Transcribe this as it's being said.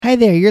Hi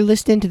there, you're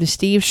listening to the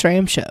Steve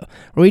Schramm Show,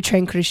 where we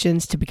train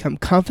Christians to become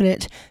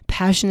confident,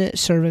 passionate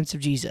servants of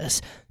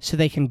Jesus so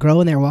they can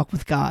grow in their walk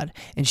with God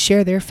and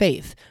share their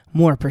faith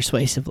more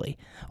persuasively.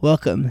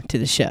 Welcome to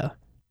the show.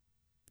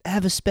 I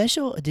have a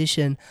special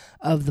edition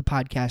of the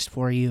podcast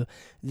for you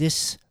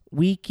this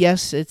week.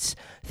 Yes, it's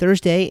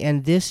Thursday,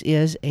 and this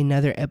is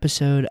another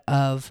episode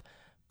of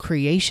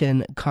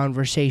Creation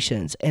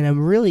Conversations, and I'm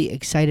really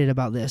excited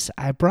about this.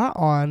 I brought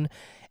on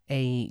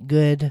a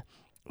good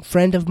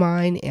friend of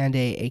mine and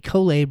a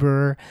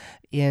co-laborer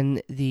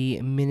in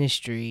the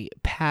ministry,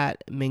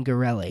 Pat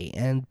Mingarelli.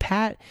 And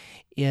Pat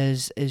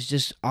is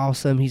just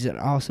awesome. He's an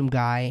awesome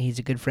guy. He's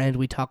a good friend.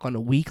 We talk on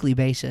a weekly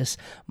basis,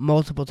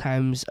 multiple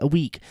times a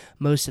week,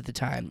 most of the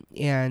time.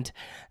 And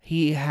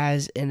he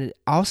has an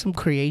awesome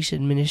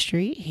creation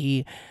ministry.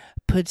 He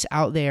puts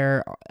out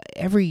there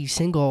every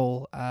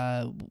single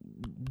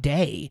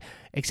day,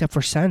 except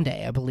for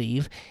Sunday, I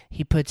believe.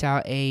 He puts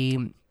out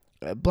a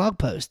blog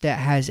post that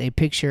has a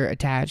picture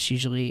attached,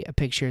 usually a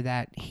picture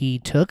that he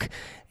took,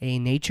 a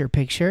nature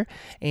picture,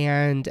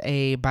 and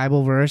a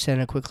Bible verse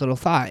and a quick little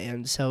thought.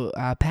 And so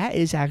Pat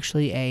is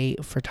actually a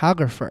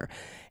photographer.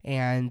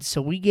 And so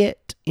we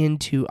get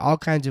into all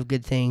kinds of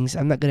good things.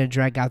 I'm not going to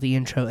drag out the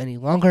intro any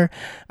longer.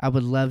 I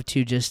would love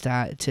to just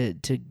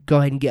to go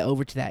ahead and get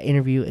over to that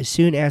interview as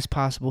soon as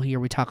possible. Here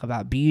we talk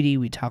about beauty.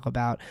 We talk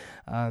about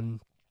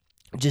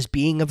just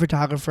being a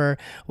photographer,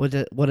 what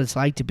it's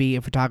like to be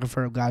a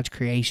photographer of God's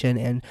creation,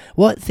 and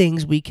what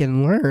things we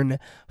can learn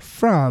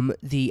from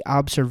the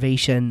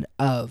observation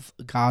of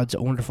God's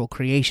wonderful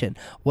creation.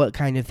 What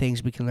kind of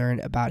things we can learn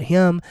about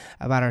Him,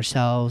 about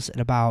ourselves,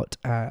 and about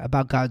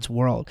God's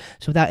world.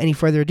 So without any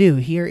further ado,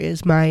 here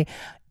is my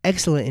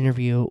excellent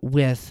interview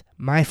with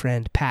my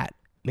friend Pat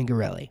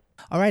Mingarelli.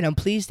 All right, I'm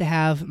pleased to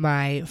have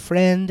my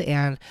friend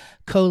and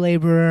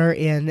co-laborer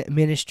in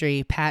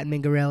ministry, Pat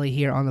Mingarelli,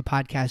 here on the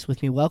podcast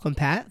with me. Welcome,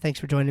 Pat. Thanks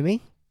for joining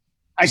me.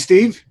 Hi,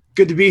 Steve.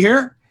 Good to be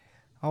here.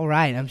 All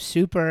right, I'm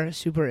super,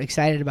 super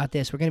excited about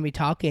this. We're going to be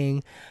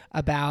talking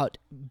about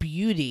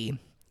beauty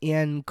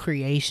in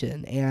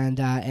creation, and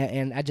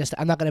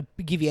I'm not going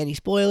to give you any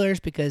spoilers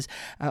because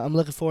I'm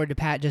looking forward to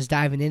Pat just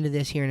diving into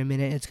this here in a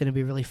minute. It's going to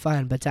be really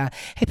fun. But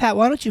hey, Pat,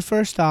 why don't you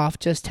first off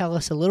just tell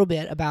us a little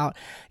bit about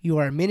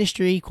your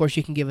ministry? Of course,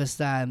 you can give us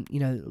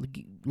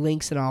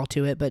links and all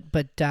to it,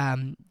 but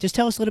just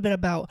tell us a little bit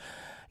about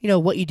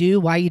what you do,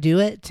 why you do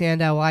it, and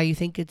why you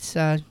think it's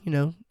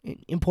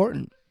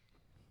important.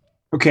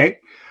 Okay.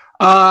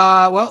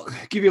 Well,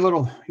 give you a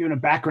little,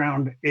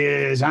 background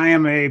is I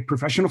am a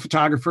professional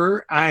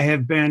photographer. I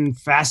have been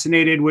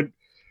fascinated with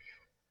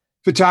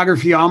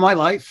photography all my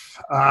life.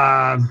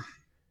 I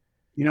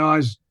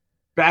was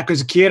back as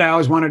a kid, I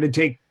always wanted to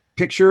take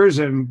pictures.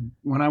 And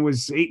when I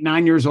was 8,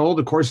 9 years old,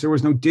 of course, there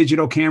was no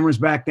digital cameras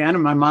back then.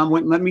 And my mom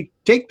wouldn't let me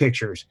take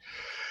pictures,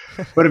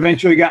 but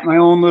eventually got my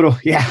own little,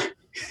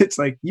 it's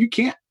like, you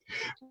can't.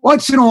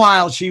 Once in a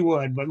while she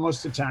would, but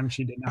most of the time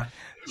she did not.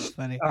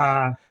 Funny.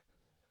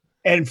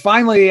 And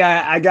finally,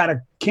 I got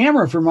a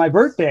camera for my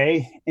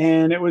birthday,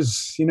 and it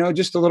was,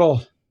 just a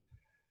little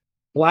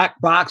black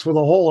box with a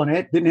hole in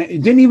it.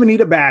 It didn't even need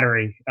a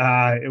battery.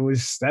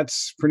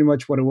 That's pretty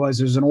much what it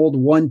was. It was an old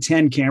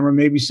 110 camera.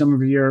 Maybe some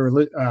of your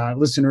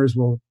listeners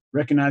will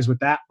recognize what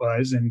that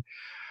was. And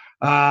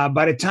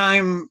by the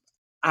time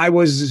I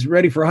was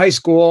ready for high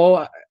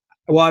school,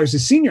 I was a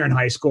senior in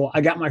high school,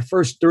 I got my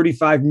first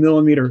 35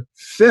 millimeter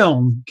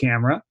film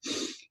camera.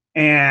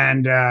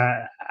 And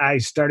I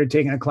started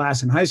taking a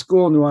class in high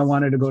school, knew I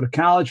wanted to go to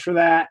college for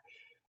that.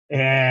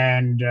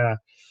 And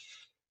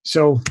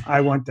so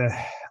I went to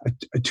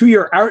a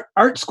 2-year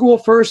art school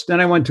first. Then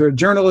I went to a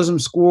journalism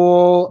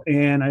school,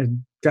 and I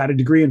got a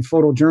degree in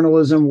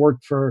photojournalism,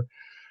 worked for a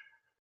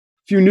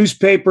few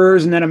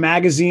newspapers and then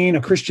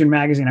a Christian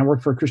magazine. I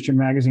worked for a Christian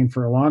magazine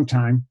for a long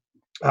time.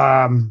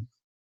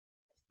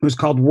 It was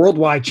called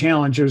Worldwide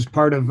Challenge. It was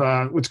part of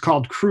what's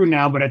called Crew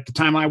now, but at the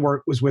time I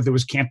was with, it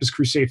was Campus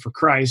Crusade for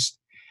Christ.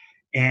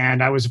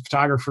 And I was a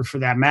photographer for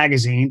that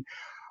magazine.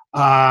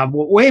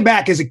 Way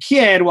back as a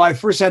kid, while I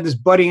first had this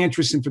budding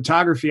interest in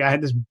photography, I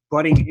had this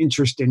budding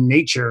interest in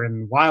nature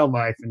and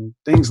wildlife and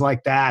things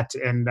like that.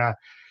 And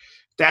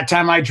that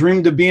time I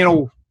dreamed of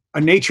being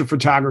a nature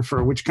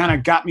photographer, which kind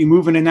of got me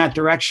moving in that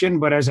direction.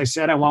 But as I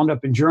said, I wound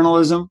up in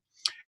journalism.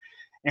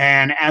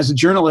 And as a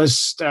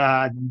journalist,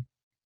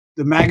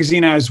 the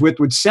magazine I was with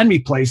would send me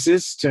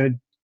places to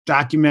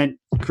document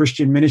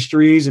Christian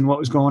ministries and what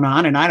was going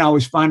on. And I'd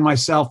always find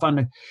myself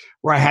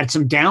where I had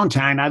some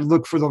downtime. I'd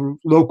look for the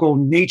local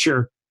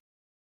nature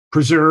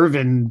preserve,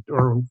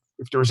 or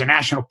if there was a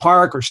national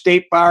park or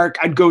state park,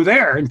 I'd go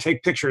there and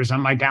take pictures on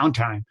my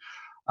downtime.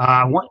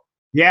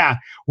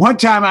 One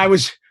time I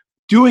was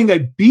doing a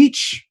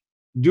beach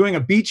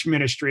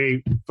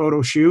ministry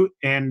photo shoot,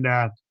 and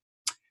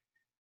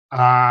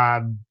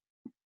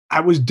I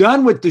was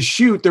done with the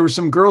shoot. There were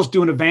some girls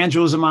doing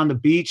evangelism on the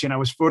beach, and I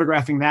was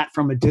photographing that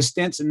from a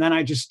distance. And then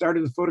I just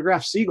started to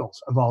photograph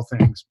seagulls, of all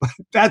things. But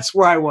that's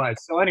where I was.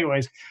 So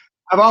anyways,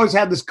 I've always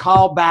had this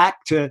call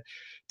back to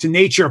to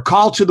nature, a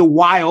call to the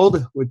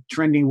wild, with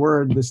trending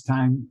word this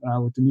time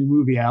with the new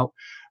movie out.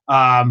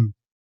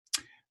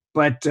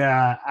 But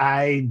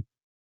I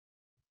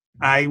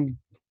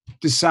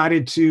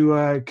decided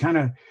to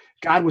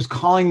God was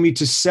calling me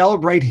to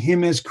celebrate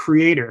Him as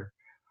Creator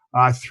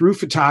through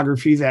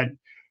photography. That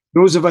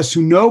those of us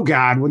who know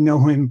God would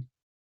know Him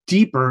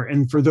deeper,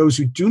 and for those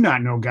who do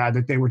not know God,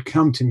 that they would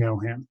come to know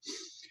Him.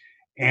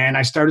 And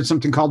I started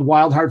something called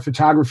Wild Heart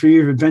Photography.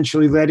 It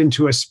eventually led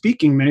into a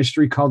speaking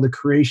ministry called The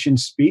Creation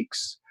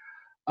Speaks.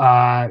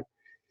 And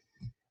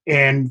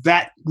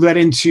that led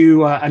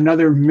into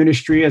another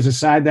ministry as a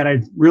side that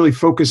I really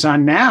focus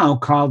on now,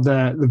 called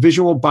the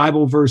Visual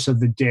Bible Verse of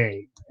the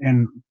Day.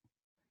 And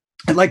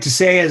I'd like to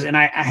say, and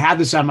I have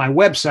this on my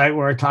website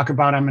where I talk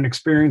about, I'm an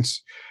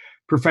experienced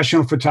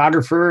professional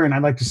photographer, and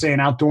I'd like to say an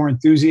outdoor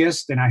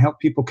enthusiast, and I help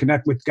people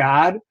connect with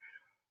God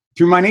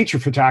through my nature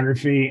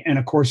photography and,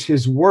 of course,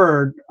 His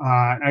Word.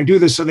 I do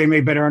this so they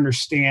may better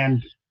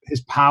understand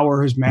His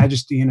power, His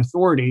majesty, and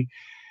authority.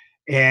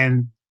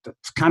 And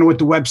that's kind of what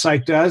the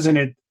website does, and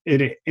it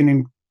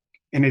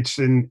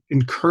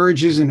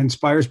encourages and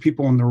inspires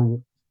people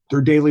in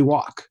their daily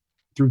walk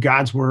through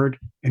God's Word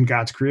and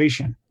God's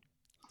creation.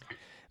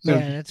 So,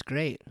 man, that's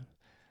great.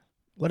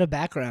 What a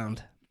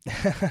background.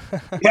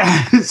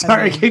 Yeah,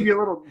 sorry, I gave you a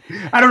little.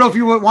 I don't know if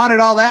you wanted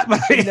all that, but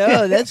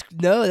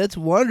that's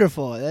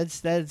wonderful.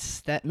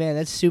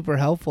 That's super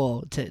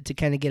helpful to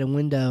kind of get a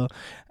window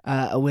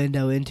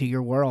into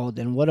your world,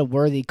 and what a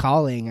worthy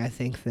calling I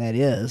think that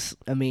is.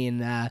 I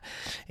mean,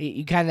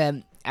 you kind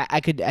of.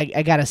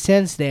 I got a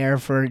sense there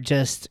for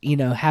just,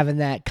 having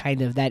that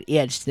kind of that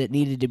itch that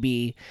needed to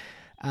be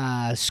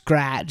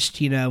scratched,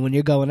 when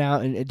you're going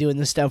out and doing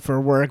this stuff for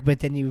work,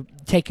 but then you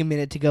take a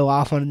minute to go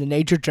off on the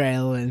nature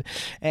trail and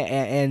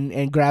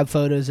grab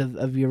photos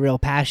of your real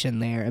passion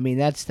there. I mean,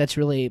 that's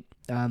really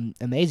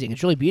amazing.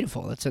 It's really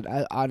beautiful. It's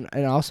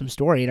an awesome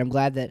story, and I'm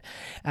glad that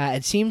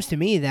it seems to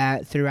me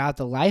that throughout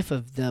the life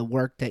of the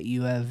work that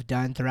you have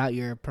done throughout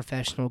your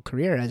professional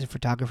career as a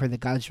photographer, that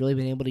God's really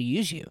been able to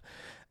use you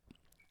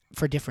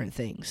for different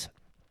things.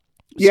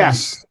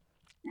 Yes.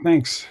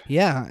 Thanks.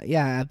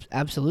 Yeah,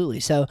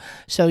 absolutely. So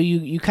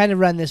you kind of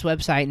run this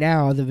website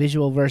now, the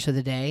Visual Verse of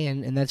the Day,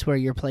 and that's where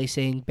you're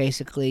placing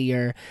basically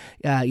your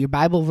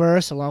Bible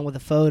verse along with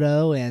a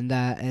photo and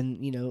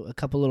a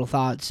couple little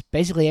thoughts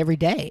basically every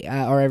day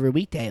or every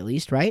weekday at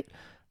least, right?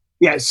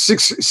 Yeah,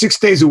 six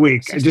days a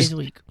week. 6 days a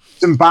week.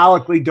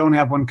 Symbolically don't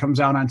have one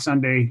comes out on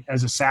Sunday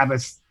as a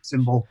Sabbath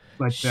symbol,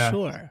 but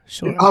sure.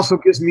 It also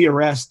gives me a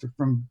rest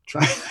from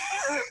trying.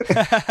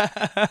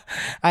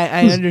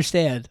 I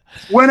understand.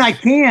 When I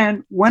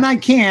can,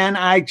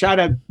 I try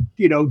to,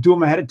 do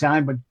them ahead of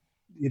time, but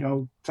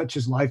such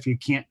is life. You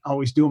can't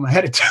always do them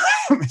ahead of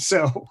time.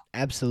 So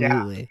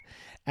absolutely.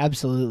 Yeah.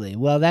 Absolutely.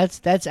 Well,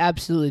 that's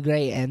absolutely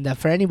great. And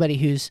for anybody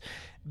who's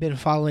been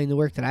following the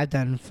work that I've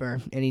done for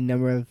any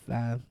number of,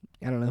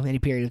 any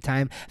period of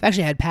time. I've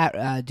actually had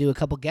Pat do a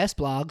couple guest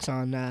blogs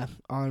on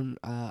our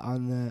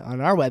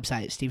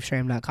website,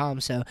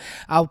 stevestram.com. So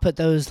I'll put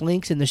those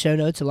links in the show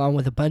notes along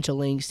with a bunch of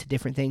links to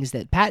different things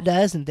that Pat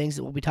does and things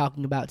that we'll be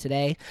talking about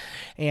today.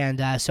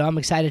 And so I'm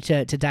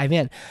excited to dive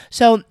in.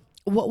 So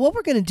what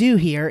we're going to do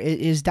here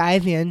is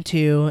dive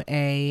into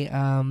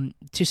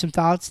to some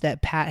thoughts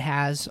that Pat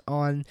has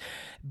on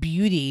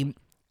beauty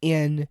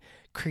in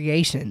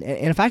creation.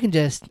 And if I can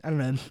just,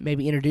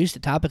 maybe introduce the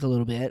topic a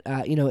little bit,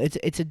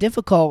 it's a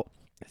difficult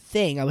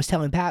thing. I was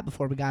telling Pat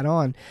before we got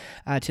on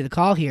to the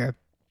call here,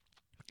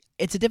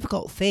 it's a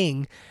difficult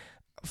thing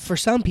for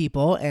some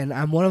people, and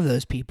I'm one of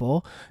those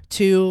people,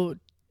 to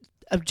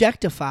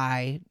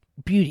objectify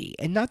beauty.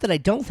 And not that I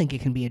don't think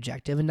it can be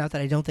objective, and not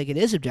that I don't think it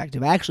is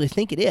objective. I actually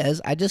think it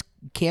is. I just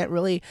couldn't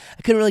really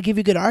give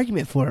you a good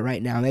argument for it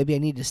right now. Maybe I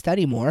need to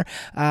study more.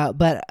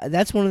 But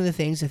that's one of the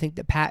things I think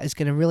that Pat is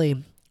going to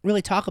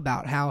really talk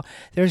about, how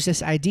there's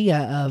this idea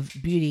of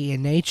beauty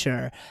in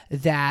nature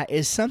that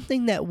is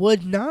something that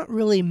would not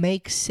really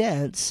make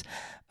sense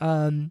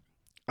on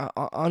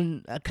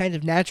a kind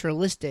of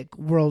naturalistic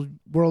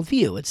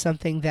worldview. It's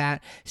something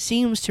that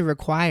seems to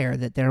require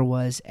that there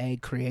was a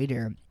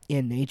creator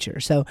in nature.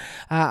 So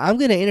I'm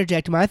going to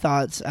interject my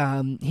thoughts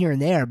here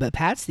and there, but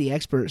Pat's the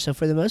expert. So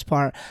for the most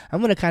part, I'm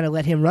going to kind of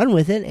let him run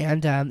with it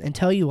and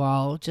tell you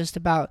all just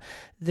about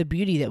the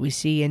beauty that we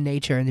see in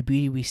nature and the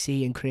beauty we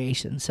see in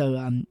creation.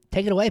 So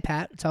take it away,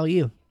 Pat. It's all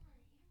you.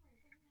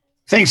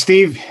 Thanks,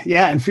 Steve.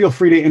 Yeah, and feel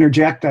free to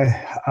interject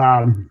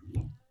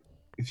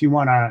if you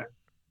want to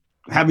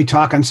have me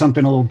talk on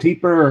something a little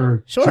deeper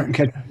or something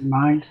catch your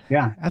mind.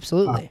 Yeah,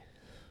 absolutely.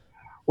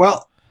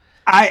 Well,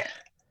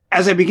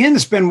 as I began to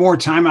spend more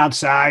time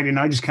outside, and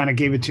I just kind of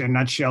gave it to a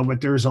nutshell,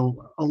 but there's a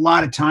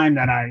lot of time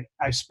that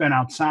I spent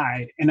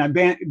outside. And I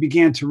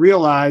began to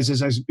realize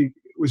as I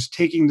was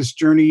taking this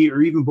journey,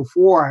 or even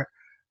before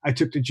I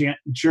took the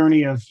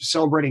journey of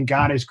celebrating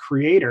God as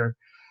creator,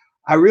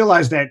 I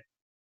realized that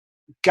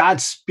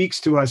God speaks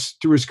to us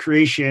through His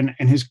creation,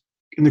 and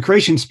the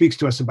creation speaks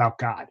to us about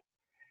God.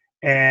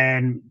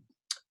 And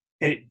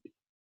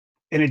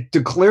it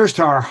declares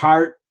to our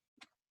heart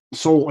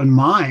soul, and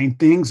mind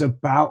things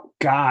about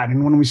God.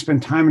 And when we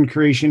spend time in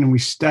creation and we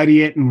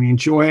study it and we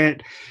enjoy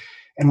it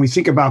and we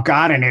think about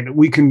God in it,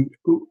 we can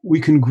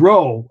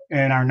grow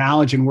in our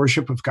knowledge and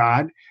worship of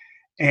God.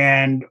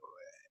 And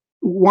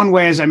one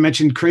way, as I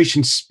mentioned,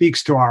 creation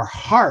speaks to our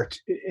heart.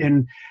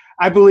 And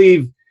I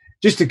believe,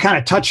 just to kind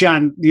of touch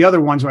on the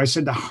other ones where I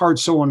said the heart,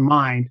 soul, and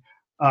mind,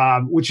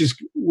 which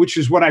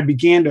is what I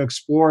began to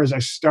explore as I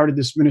started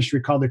this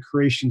ministry called The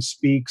Creation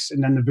Speaks,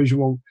 and then the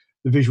visual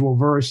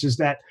verse, is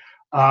that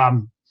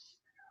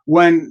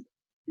when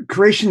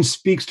creation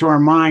speaks to our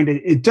mind,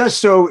 it does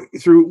so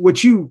through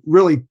what you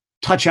really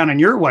touch on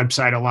your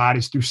website a lot,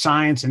 is through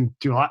science and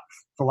through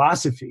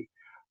philosophy.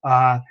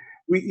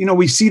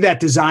 We see that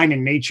design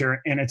in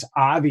nature, and it's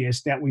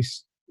obvious that we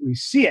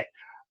see it.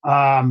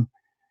 And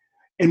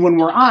when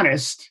we're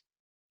honest,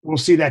 we'll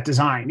see that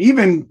design.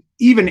 Even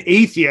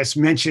atheists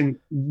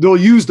they'll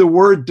use the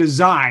word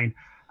design.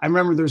 I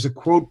remember there's a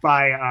quote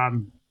by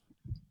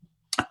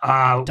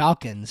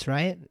Dawkins,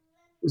 right?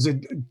 Is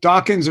it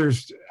Dawkins, or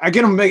I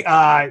get them?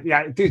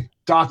 I think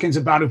Dawkins,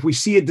 about if we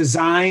see a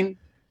design,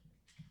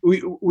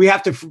 we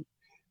have to.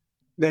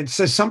 That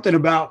says something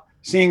about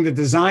seeing the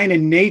design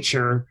in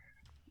nature,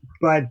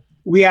 but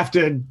we have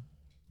to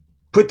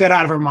put that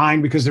out of our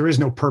mind because there is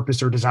no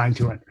purpose or design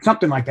to it.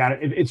 Something like that.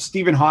 It's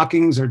Stephen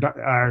Hawking's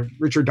or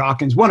Richard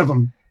Dawkins, one of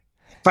them.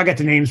 If I get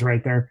the names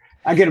right there,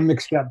 I get them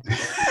mixed up.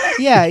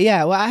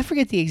 Yeah. Well, I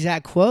forget the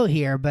exact quote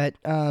here, but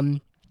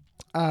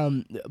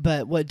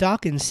what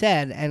Dawkins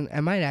said, and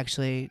I might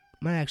actually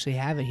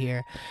have it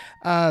here.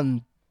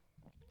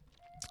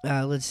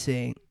 Let's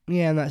see.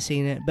 Yeah, I'm not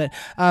seeing it, but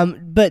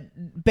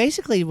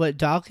basically what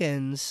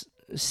Dawkins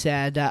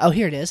said.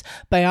 Here it is.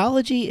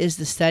 Biology is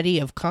the study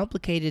of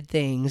complicated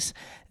things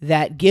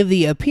that give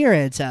the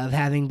appearance of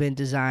having been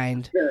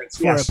designed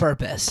for a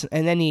purpose.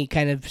 And then he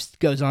kind of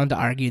goes on to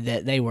argue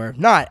that they were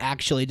not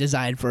actually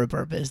designed for a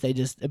purpose. They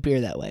just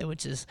appear that way,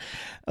 which is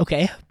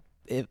okay.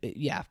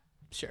 Yeah,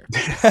 sure.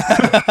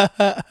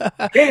 That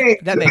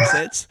makes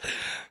sense.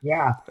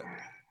 Yeah.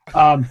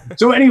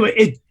 So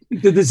anyway,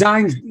 the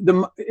designs,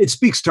 it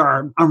speaks to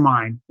our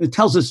mind. It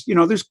tells us,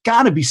 there's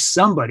got to be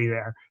somebody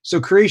there.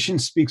 So creation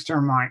speaks to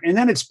our mind, and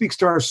then it speaks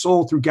to our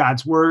soul through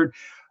God's word.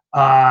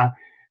 The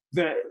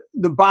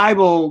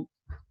Bible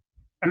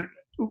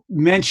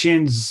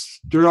mentions,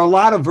 there are a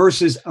lot of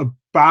verses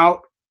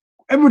about,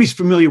 everybody's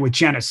familiar with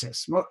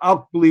Genesis. Well,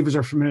 all believers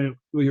are familiar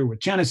with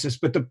Genesis,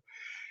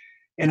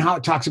 and how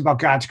it talks about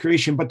God's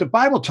creation. But the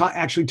Bible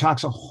actually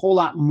talks a whole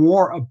lot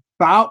more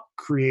about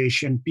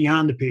creation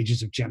beyond the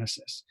pages of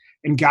Genesis,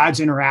 and God's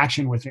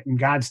interaction with it and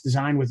God's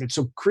design with it.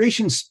 So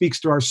creation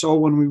speaks to our soul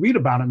when we read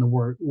about it in the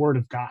Word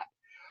of God.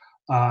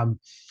 I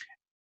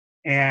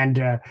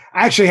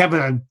actually have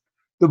a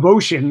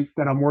devotion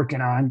that I'm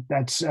working on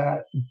that's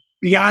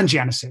beyond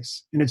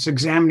Genesis, and it's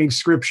examining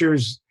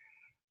scriptures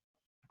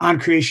on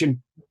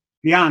creation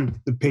beyond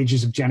the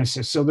pages of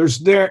Genesis. So there's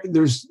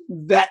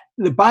that.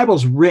 The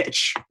Bible's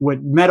rich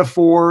with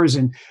metaphors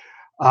and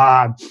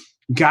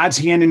God's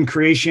hand in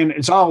creation.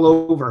 It's all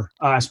over,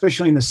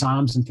 especially in the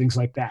Psalms and things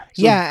like that.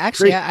 So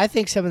actually, I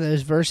think some of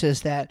those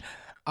verses that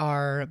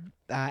are,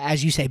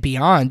 as you say,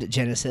 beyond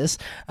Genesis,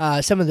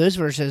 some of those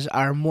verses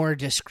are more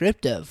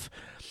descriptive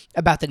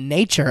about the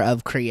nature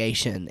of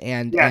creation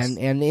and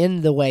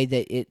in the way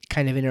that it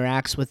kind of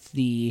interacts with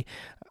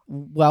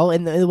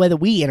in the way that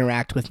we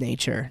interact with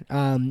nature.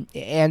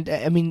 And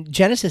I mean,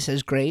 Genesis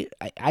is great,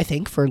 I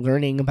think, for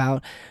learning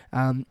about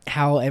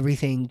how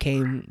everything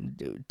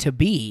came to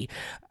be,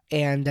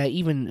 and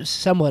even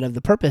somewhat of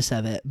the purpose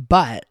of it.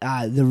 But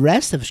the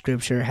rest of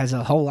Scripture has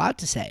a whole lot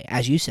to say,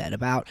 as you said,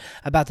 about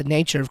the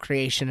nature of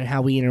creation and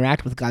how we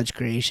interact with God's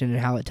creation and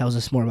how it tells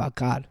us more about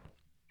God.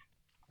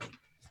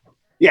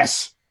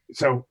 Yes.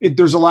 So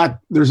there's a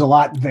lot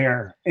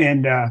there.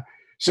 And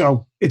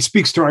so it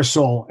speaks to our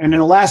soul. And in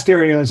the last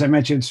area, as I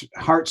mentioned, it's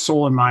heart,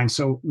 soul, and mind.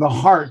 So the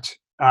heart,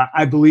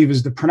 I believe,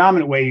 is the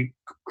predominant way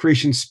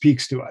creation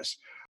speaks to us.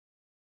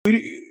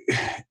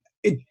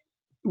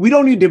 We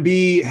don't need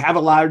to have a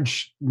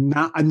large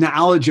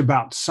knowledge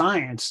about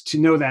science to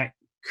know that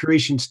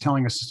creation's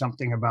telling us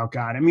something about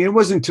God. I mean, it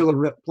wasn't until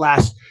the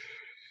last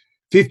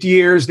 50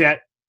 years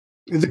that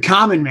the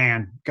common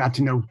man got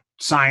to know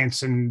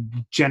science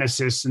and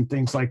Genesis and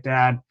things like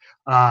that.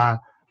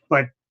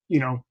 But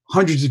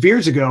hundreds of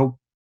years ago,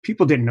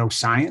 people didn't know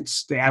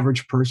science, the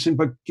average person,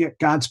 but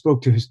God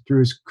spoke through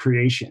his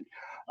creation.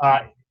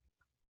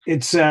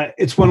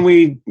 It's when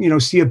we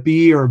see a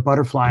bee or a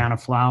butterfly on a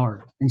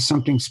flower and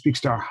something speaks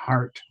to our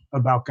heart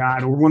about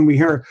God, or when we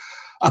hear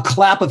a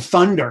clap of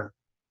thunder,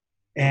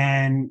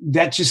 and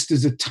that just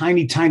is a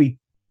tiny, tiny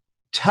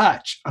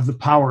touch of the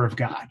power of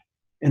God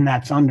in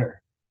that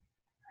thunder.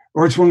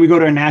 Or it's when we go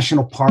to a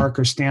national park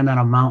or stand on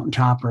a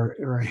mountaintop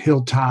or a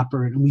hilltop,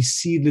 and we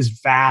see this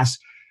vast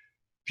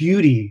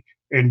beauty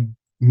and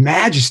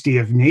majesty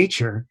of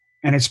nature,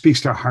 and it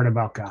speaks to our heart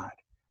about God.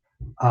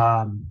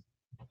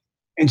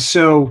 And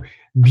so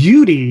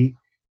beauty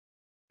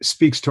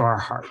speaks to our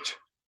heart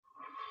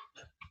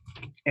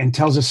and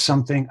tells us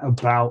something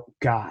about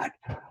God.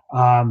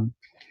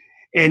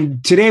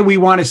 And today we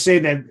want to say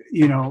that,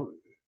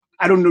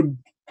 I don't know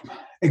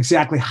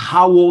exactly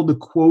how old the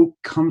quote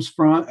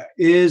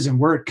is and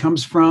where it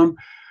comes from,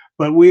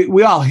 but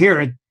we all hear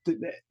it,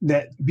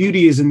 that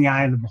beauty is in the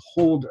eye of the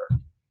beholder.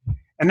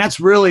 And that's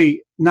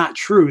really not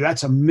true.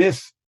 That's a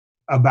myth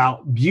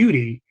about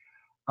beauty.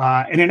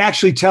 And it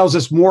actually tells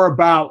us more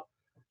about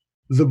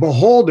the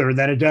beholder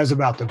than it does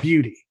about the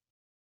beauty,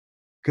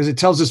 because it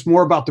tells us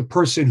more about the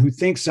person who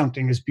thinks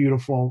something is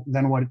beautiful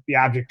than what the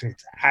object is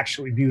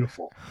actually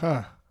beautiful.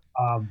 Huh.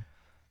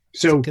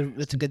 So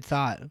that's a good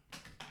thought.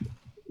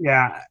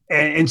 Yeah.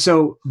 And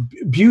so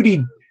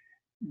beauty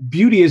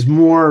is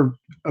more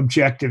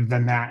objective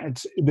than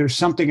that. There's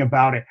something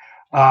about it.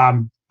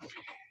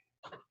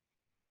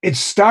 It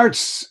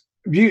starts,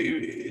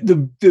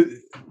 the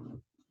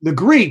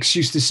Greeks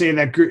used to say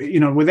that,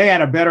 when they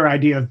had a better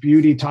idea of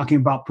beauty, talking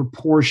about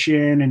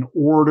proportion and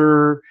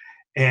order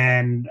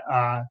and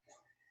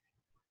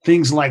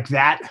things like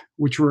that,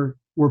 which were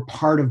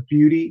part of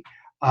beauty.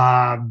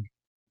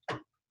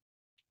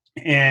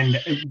 And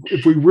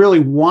if we really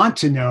want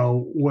to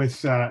know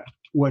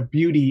what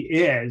beauty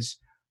is,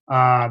 we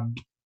have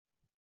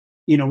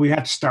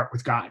to start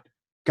with God.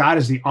 God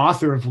is the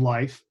author of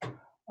life,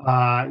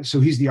 so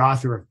He's the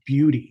author of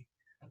beauty.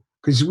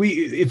 Because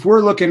if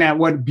we're looking at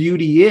what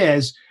beauty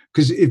is,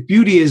 because if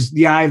beauty is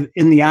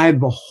in the eye of the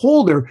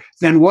beholder,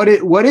 then what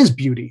is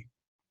beauty?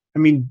 I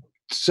mean,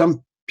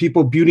 some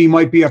people, beauty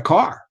might be a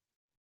car.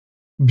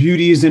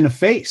 Beauty is in a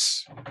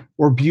face,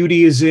 or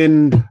beauty is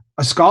in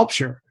a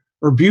sculpture.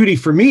 Or beauty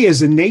for me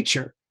is in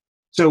nature.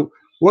 So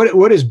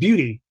what is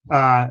beauty?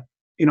 I'm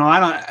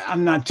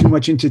not too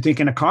much into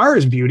thinking a car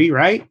is beauty,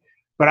 right?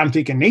 But I'm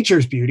thinking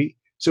nature's beauty.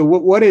 So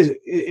what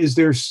is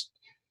there?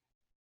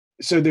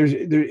 So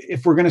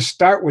if we're going to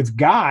start with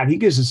God, He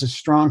gives us a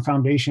strong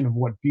foundation of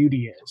what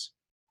beauty is.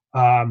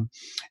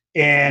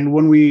 And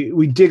when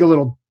we dig a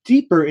little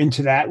deeper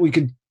into that,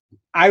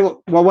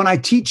 when I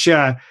teach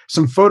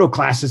some photo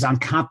classes on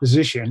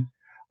composition,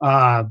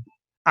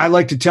 I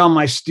like to tell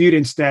my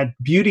students that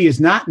beauty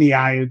is not in the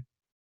eye of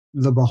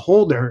the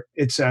beholder.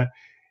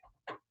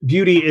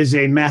 Beauty is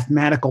a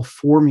mathematical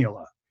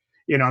formula.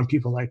 And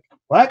people are like,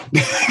 what?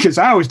 Because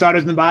I always thought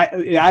it was in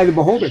the eye of the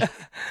beholder.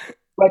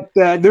 But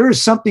there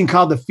is something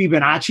called the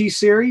Fibonacci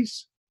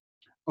series,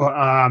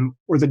 or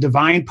the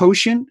divine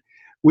potion,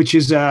 which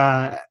is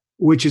a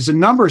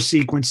number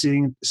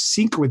sequencing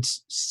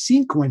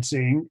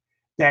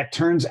that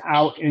turns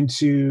out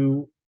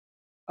into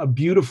a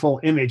beautiful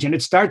image. And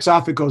it starts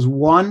off, it goes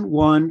 1,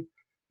 1,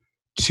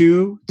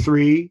 2,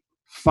 3,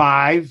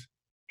 5,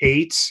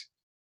 8,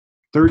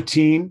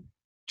 13,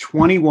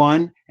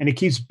 21, and it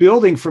keeps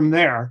building from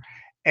there.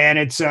 And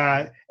it's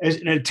an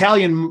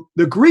Italian.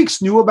 The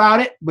Greeks knew about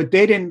it, but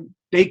they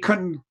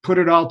couldn't put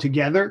it all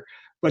together.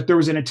 But there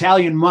was an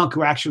Italian monk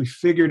who actually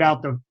figured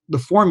out the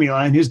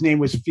formula, and his name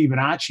was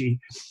Fibonacci.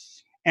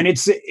 And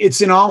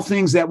it's in all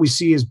things that we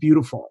see as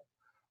beautiful.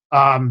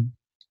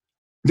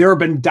 There have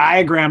been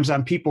diagrams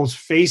on people's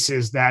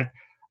faces that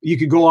you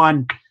could go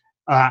on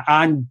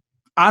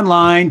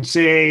online,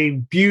 say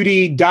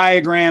beauty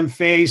diagram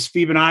face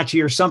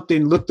Fibonacci or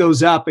something. Look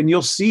those up, and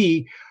you'll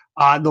see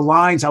the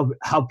lines,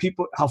 how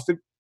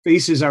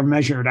faces are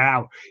measured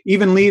out.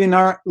 Even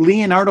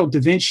Leonardo da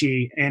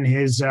Vinci and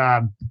his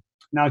now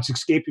it's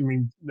escaping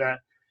me,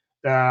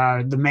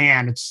 the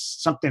man. It's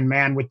something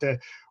man with the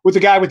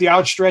guy with the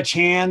outstretched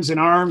hands and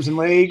arms and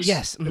legs.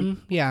 Yes.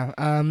 Mm-hmm. Yeah.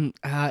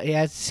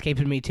 Yeah, it's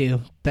escaping me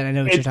too, but I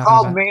know what it's you're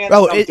talking about. Man,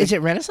 oh, is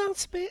it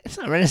Renaissance man? It's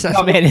not Renaissance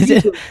man, is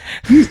it?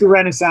 He's the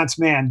Renaissance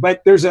man,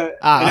 but there's when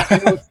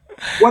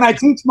I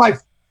teach my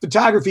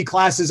photography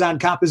classes on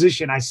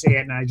composition, I say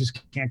it and I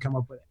just can't come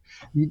up with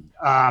it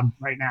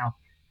right now.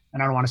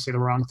 And I don't want to say the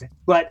wrong thing,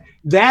 but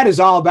that is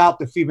all about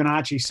the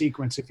Fibonacci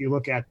sequence. If you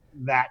look at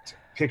that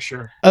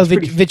picture,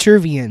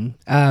 Vitruvian.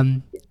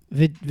 Something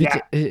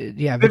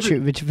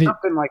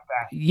like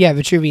that. Yeah,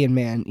 Vitruvian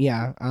man.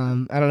 Yeah.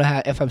 I don't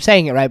know if I'm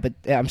saying it right, but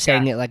I'm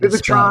saying it like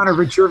Vitron or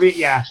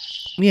Vitruvian.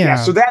 Yeah.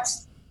 So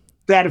that's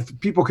that. If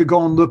people could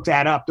go and look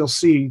that up, they'll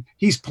see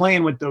he's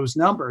playing with those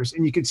numbers,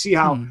 and you can see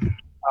how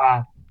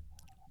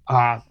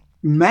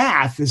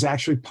math is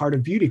actually part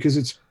of beauty,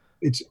 because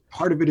it's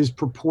part of it is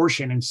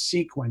proportion and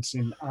sequence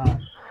and.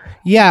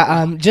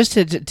 Just to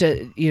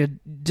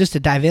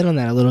dive in on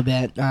that a little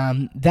bit,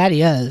 that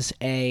is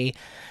a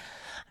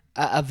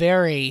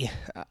very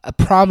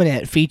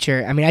prominent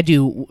feature. I mean, I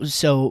do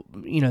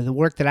the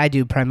work that I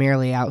do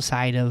primarily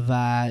outside of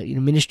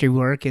ministry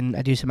work, and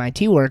I do some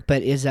IT work,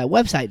 but is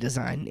website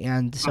design,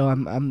 and so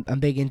I'm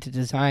big into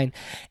design,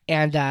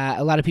 and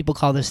a lot of people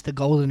call this the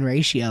golden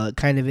ratio. It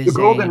kind of is. The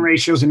golden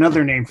ratio is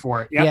another name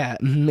for it. Yep. Yeah,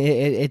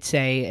 it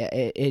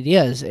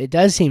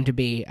does seem to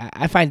be.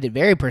 I find it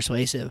very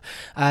persuasive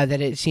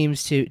that it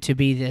seems to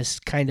be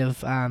this kind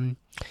of.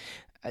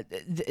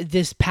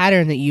 This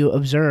pattern that you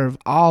observe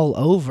all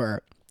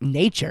over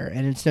nature,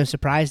 and it's no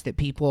surprise that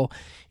people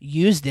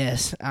use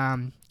this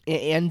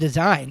in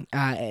design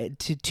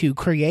to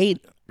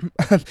create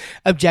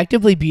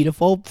objectively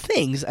beautiful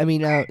things.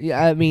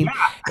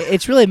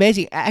 It's really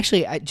amazing.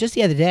 Actually, just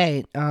the other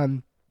day,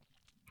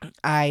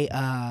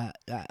 I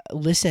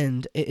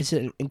listened. It's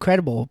an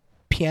incredible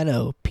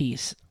piano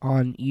piece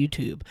on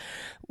YouTube.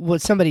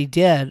 What somebody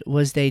did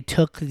was they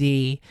took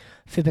the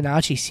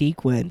Fibonacci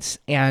sequence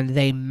and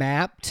they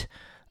mapped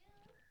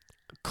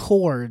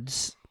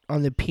chords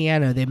on the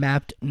piano. They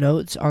mapped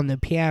notes on the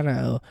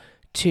piano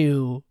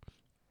to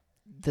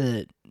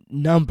the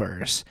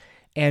numbers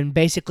and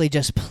basically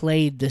just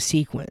played the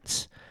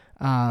sequence.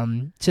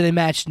 So they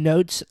matched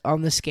notes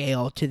on the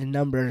scale to the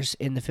numbers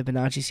in the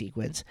Fibonacci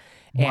sequence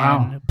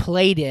and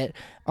played it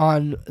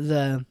on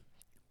the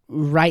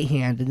right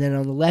hand, and then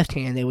on the left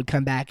hand they would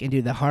come back and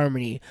do the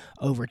harmony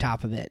over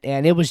top of it.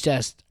 And it was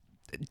just,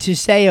 to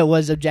say it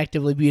was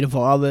objectively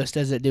beautiful almost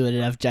doesn't do it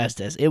enough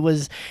justice. It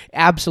was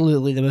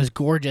absolutely the most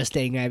gorgeous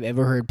thing I've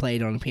ever heard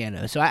played on a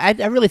piano. So I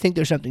really think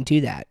there's something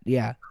to that.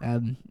 Yeah,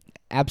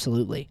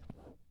 absolutely.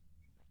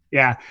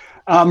 Yeah.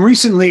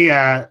 Recently,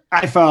 I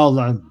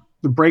followed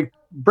the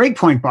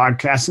Breakpoint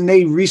podcast, and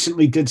they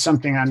recently did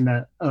something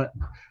on a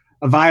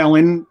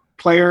violin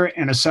player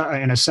in a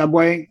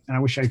subway. And I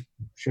wish I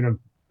should have.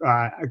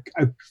 I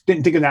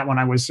didn't think of that when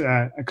I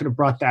could have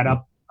brought that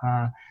up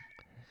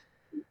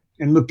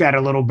and looked at it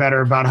a little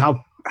better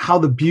about how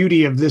the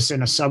beauty of this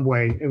in a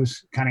subway. It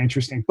was kind of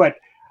interesting. But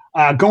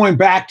going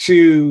back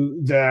to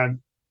the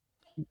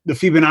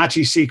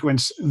Fibonacci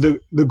sequence, the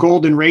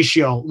golden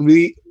ratio.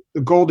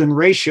 The golden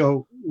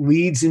ratio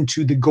leads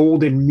into the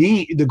golden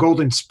mean, the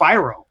golden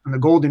spiral, and the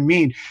golden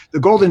mean. The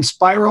golden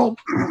spiral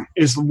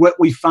is what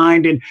we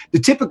find in the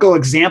typical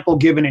example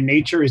given in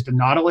nature is the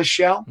nautilus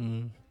shell,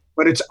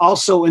 but it's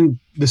also in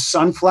the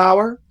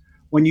sunflower.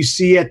 When you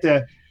see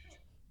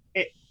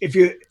if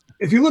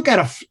you look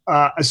at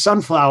a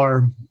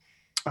sunflower,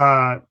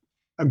 a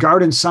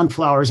garden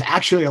sunflower is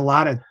actually a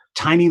lot of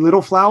tiny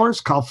little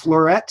flowers called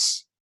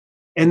florets,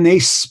 and they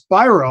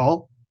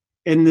spiral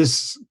in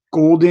this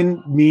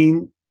golden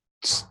mean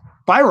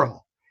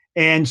spiral.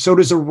 And so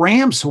does a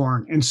ram's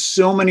horn and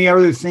so many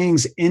other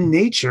things in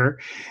nature.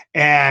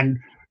 And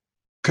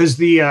because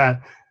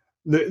the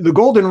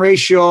golden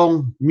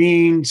ratio,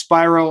 mean,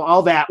 spiral,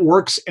 all that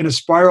works in a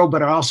spiral,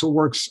 but it also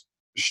works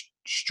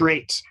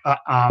straight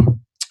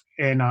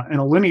in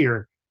a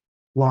linear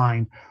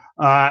line.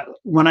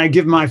 When I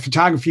give my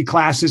photography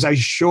classes, I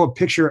show a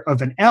picture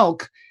of an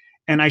elk,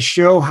 and I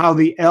show how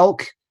the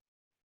elk's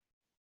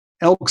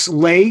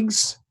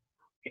legs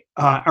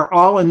are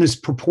all in this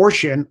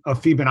proportion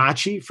of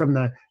Fibonacci, from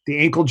the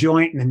ankle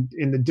joint and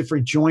in the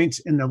different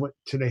joints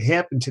to the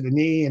hip and to the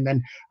knee. And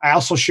then I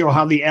also show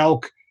how the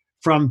elk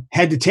from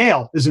head to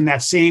tail is in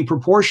that same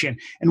proportion.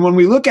 And when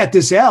we look at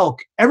this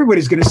elk,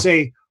 everybody's going to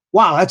say,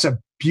 wow, that's a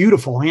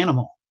beautiful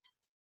animal.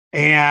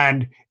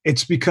 And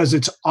it's because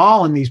it's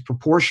all in these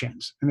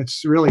proportions, and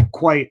it's really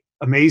quite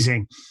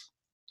amazing.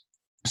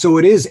 So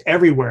it is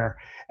everywhere.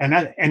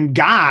 And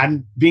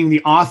God, being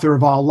the author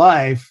of all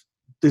life,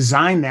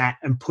 designed that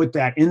and put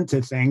that into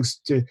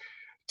things to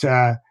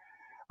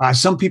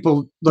some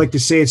people like to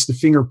say it's the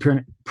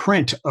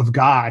fingerprint of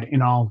God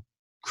in all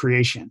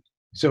creation.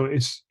 So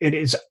it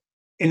is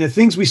in the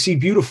things we see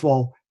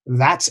beautiful,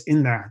 that's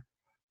in there.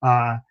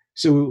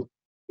 So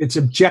it's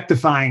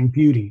objectifying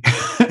beauty.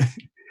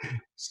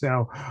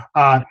 So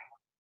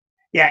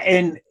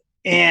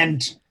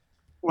and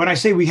when I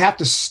say we have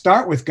to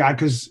start with God,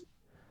 because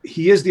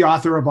he is the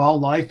author of all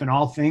life and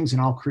all things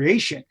and all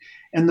creation.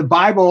 And the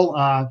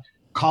Bible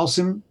calls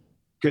him,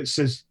 it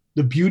says,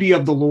 the beauty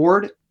of the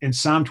Lord in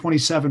Psalm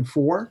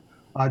 27:4,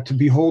 to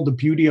behold the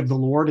beauty of the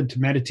Lord and to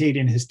meditate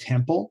in his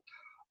temple.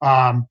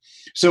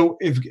 So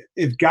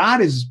if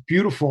God is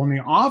beautiful and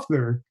the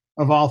author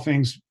of all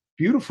things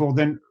beautiful,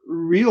 then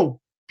real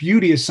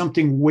beauty is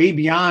something way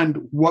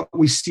beyond what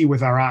we see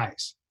with our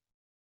eyes.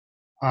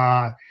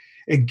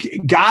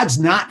 God's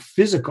not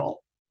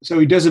physical, so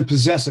he doesn't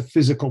possess a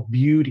physical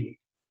beauty.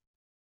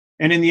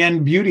 And in the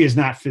end, beauty is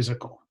not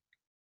physical.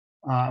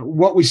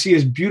 What we see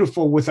as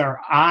beautiful with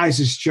our eyes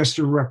is just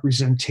a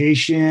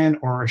representation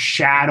or a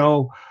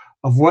shadow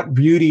of what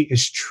beauty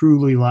is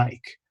truly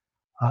like.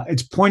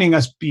 It's pointing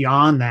us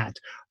beyond that.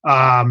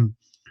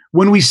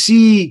 When we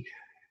see,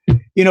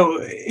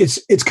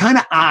 it's kind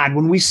of odd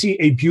when we see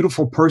a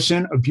beautiful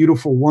person, a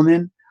beautiful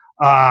woman,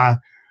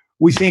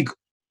 we think,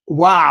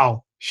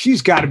 wow,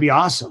 she's got to be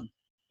awesome.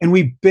 And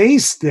we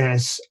base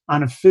this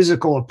on a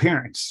physical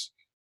appearance.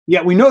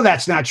 Yet we know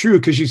that's not true,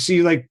 because you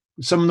see, like,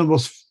 some of the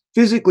most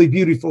physically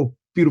beautiful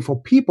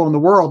people in the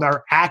world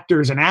are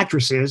actors and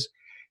actresses,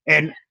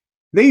 and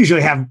they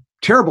usually have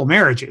terrible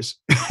marriages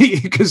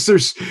because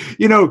there's,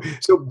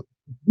 so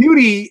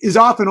beauty is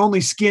often only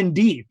skin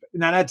deep.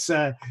 Now that's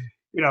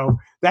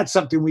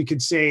something we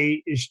could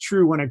say is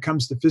true when it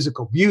comes to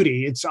physical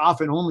beauty. It's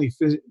often only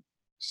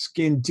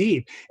skin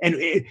deep.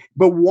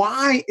 But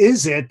why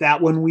is it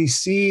that when we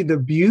see the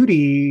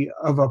beauty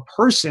of a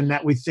person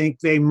that we think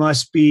they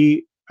must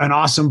be an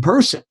awesome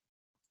person?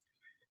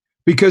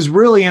 Because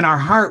really in our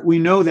heart, we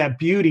know that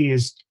beauty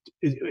is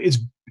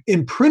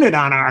imprinted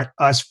on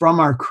us from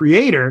our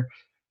Creator,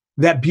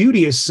 that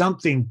beauty is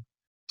something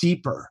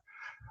deeper.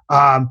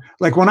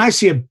 Like when I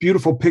see a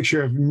beautiful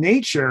picture of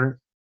nature,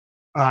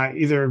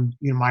 either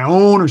my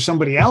own or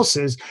somebody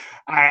else's,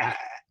 I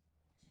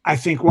I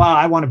think, wow,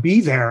 I want to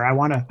be there. I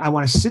want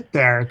to sit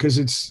there because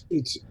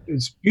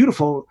it's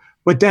beautiful.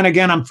 But then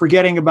again, I'm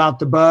forgetting about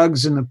the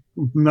bugs and the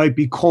might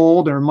be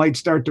cold or it might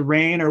start to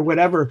rain or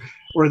whatever,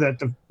 or that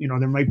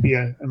there might be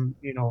a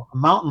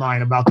mountain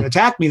lion about to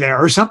attack me there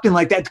or something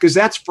like that, because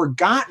that's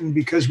forgotten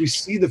because we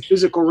see the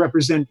physical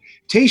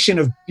representation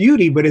of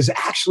beauty, but is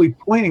actually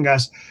pointing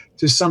us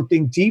to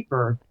something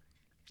deeper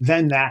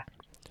than that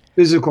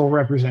physical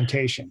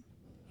representation.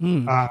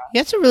 Yeah,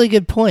 that's a really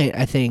good point,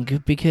 I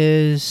think,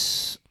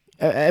 because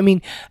I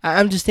mean,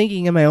 I'm just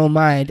thinking in my own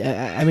mind.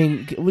 I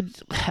mean,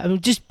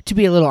 just to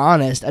be a little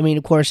honest, I mean,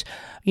 of course,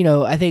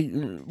 I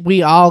think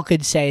we all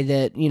could say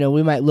that,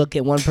 we might look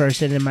at one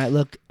person and might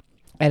look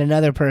at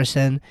another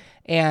person,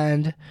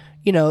 and,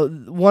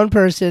 one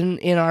person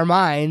in our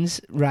minds,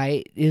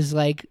 right, is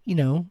like,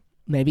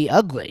 maybe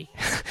ugly,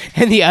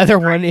 and the other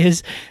one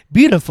is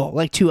beautiful,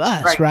 like to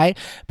us, right?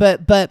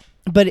 But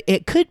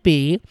it could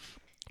be.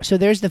 So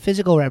there's the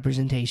physical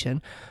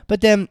representation,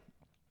 but then,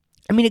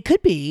 I mean, it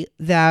could be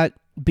that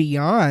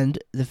beyond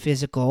the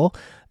physical,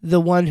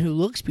 the one who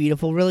looks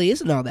beautiful really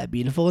isn't all that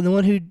beautiful, and the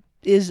one who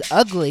is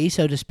ugly,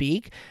 so to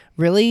speak,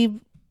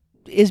 really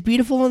is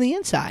beautiful on the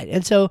inside.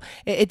 And so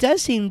it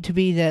does seem to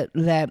be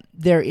that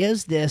there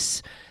is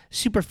this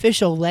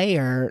superficial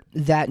layer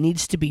that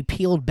needs to be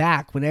peeled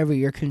back whenever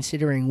you're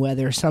considering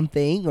whether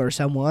something or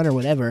someone or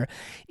whatever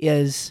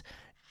is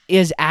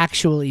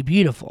actually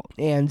beautiful.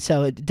 And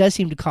so it does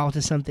seem to call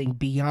to something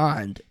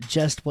beyond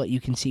just what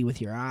you can see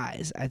with your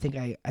eyes. I think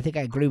I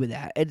agree with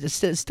that.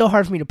 It's still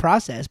hard for me to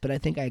process, but I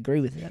think I agree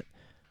with it.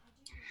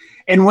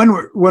 And when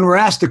we're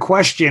asked the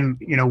question,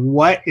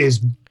 what is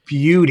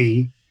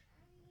beauty?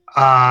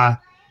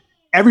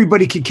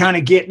 Everybody can kind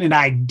of get an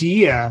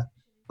idea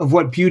of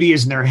what beauty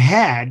is in their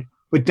head,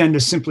 but then to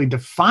simply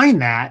define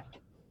that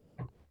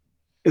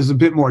is a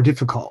bit more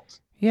difficult.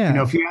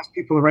 Yeah. If you ask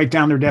people to write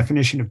down their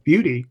definition of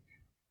beauty,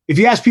 if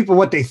you ask people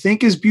what they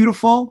think is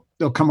beautiful,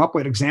 they'll come up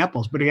with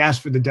examples. But if you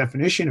ask for the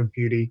definition of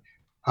beauty,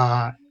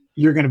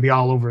 you're going to be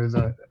all over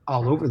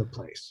the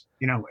place.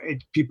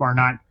 People are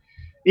not,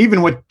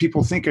 even what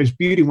people think is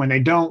beauty, when they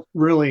don't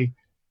really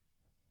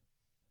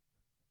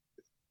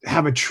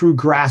have a true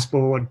grasp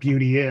of what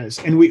beauty is.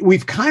 And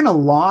we've kind of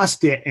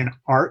lost it in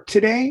art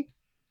today.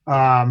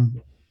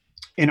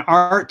 In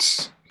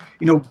arts,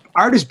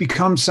 art has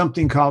become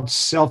something called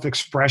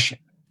self-expression.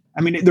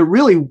 I mean, they're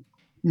really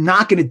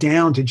knocking it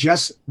down to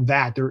just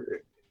that. They're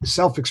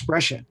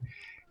self-expression.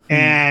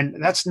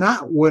 And that's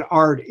not what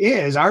art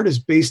is. Art is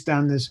based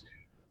on this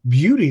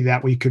beauty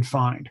that we could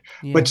find.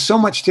 Yeah. But so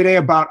much today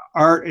about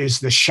art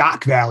is the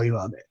shock value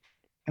of it.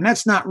 And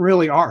that's not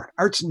really art.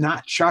 Art's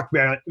not shock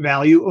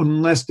value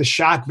unless the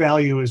shock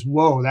value is,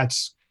 whoa,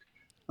 that's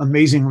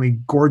amazingly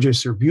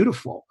gorgeous or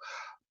beautiful.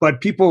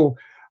 But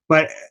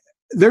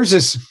there's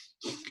this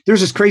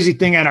crazy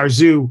thing at our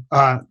zoo.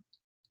 I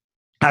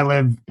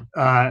live,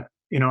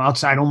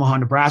 outside Omaha,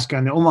 Nebraska,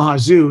 and the Omaha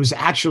Zoo is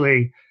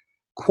actually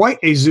quite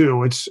a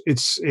zoo.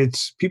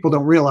 It's people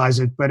don't realize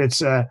it, but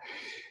it's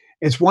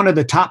one of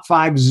the top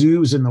 5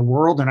 zoos in the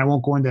world. And I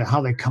won't go into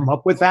how they come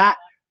up with that,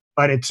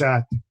 but it's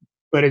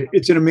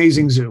an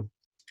amazing zoo.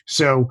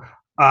 So,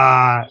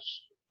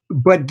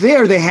 but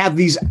there they have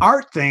these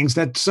art things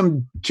that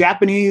some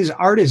Japanese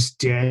artists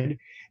did,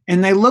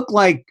 and they look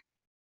like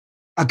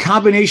a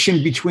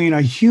combination between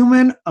a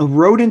human, a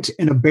rodent,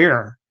 and a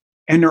bear.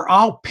 And they're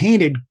all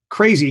painted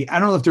crazy. I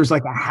don't know if there's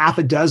like a half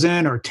a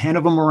dozen or 10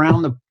 of them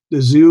around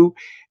the zoo.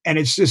 And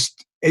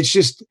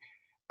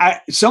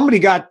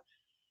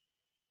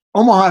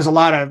Omaha has a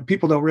lot of,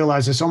 people don't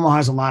realize this, Omaha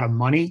has a lot of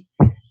money.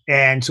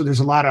 And so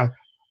there's a lot of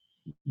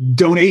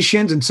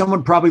donations, and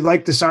someone probably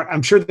liked this art.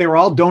 I'm sure they were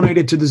all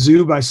donated to the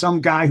zoo by some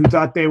guy who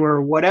thought they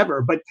were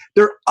whatever, but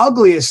they're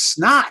ugly as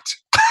snot.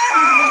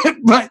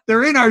 But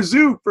they're in our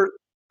zoo for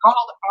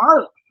called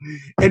art.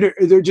 And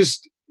they're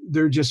just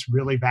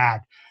really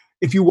bad.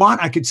 If you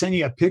want, I could send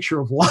you a picture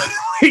of one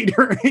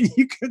later, and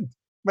you could.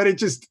 But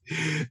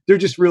they're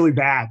just really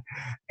bad.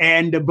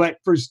 And but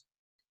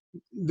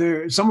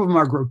some of them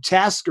are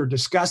grotesque or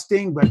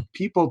disgusting, but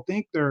people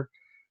think they're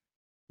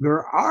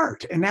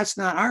art, and that's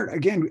not art.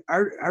 Again,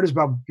 art is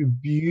about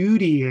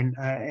beauty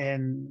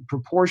and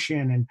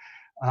proportion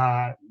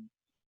and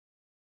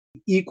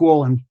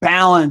equal and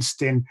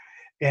balanced and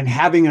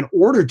having an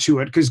order to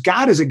it, because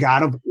God is a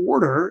God of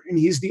order, and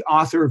He's the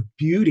author of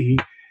beauty,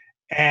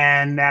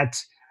 and that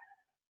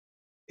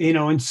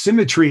and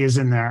symmetry is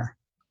in there.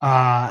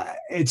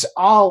 It's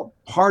all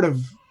part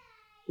of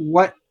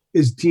what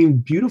is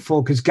deemed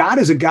beautiful, because God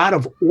is a God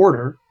of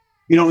order.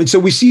 And so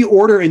we see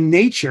order in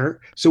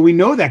nature. So we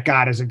know that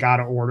God is a God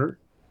of order.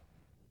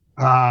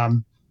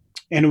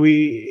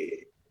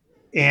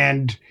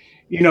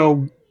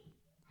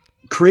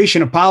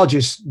 Creation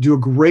apologists do a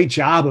great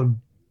job of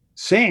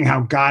saying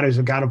how God is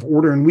a God of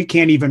order. And we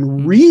can't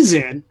even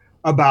reason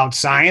about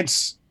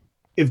science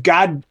if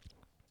God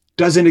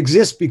doesn't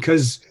exist,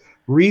 because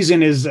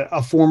reason is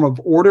a form of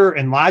order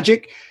and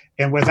logic.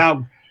 And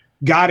without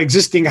God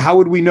existing, how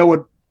would we know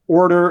what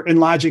order and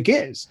logic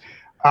is?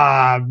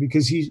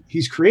 Because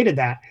he's created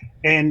that.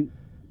 And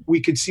we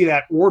could see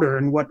that order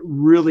and what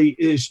really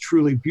is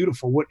truly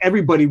beautiful, what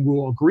everybody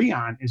will agree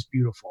on is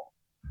beautiful.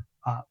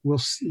 We'll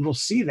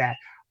see that.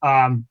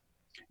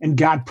 And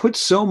God put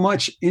so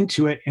much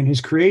into it in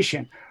his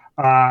creation.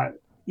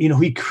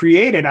 He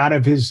created out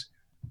of his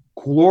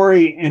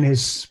glory and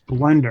his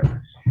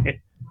splendor.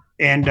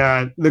 And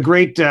the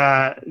great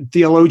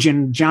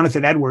theologian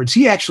Jonathan Edwards,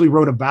 he actually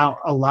wrote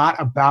a lot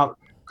about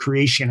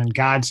creation and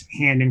God's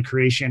hand in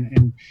creation.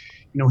 And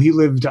he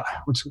lived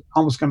what's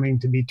almost coming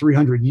to be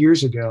 300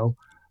 years ago,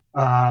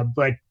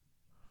 but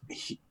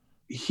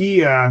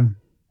he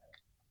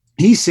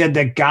said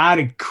that God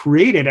had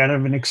created out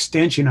of an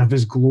extension of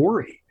his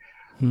glory.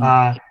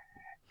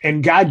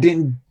 And God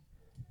didn't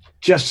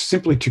just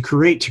simply to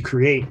create.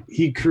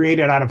 He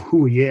created out of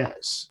who he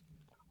is.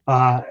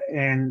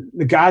 And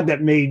the God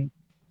that made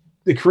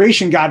the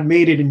creation, God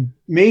made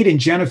in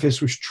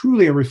Genesis was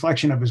truly a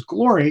reflection of his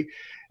glory.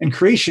 And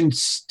creation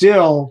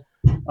still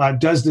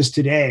does this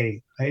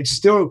today. It's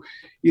still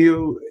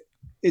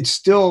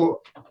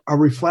a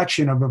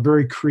reflection of a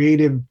very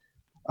creative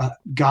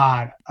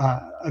God,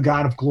 a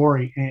God of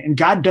glory. And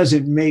God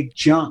doesn't make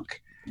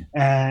junk,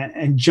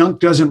 and junk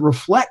doesn't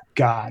reflect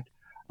God.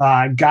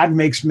 God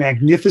makes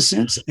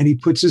magnificence, and he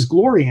puts his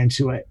glory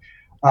into it.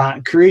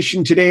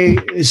 Creation today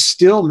is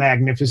still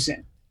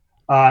magnificent.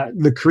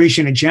 The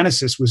creation of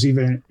Genesis was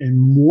even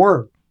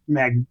more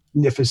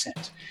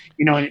magnificent.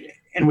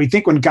 And we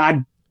think when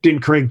God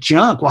didn't create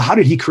junk, well, how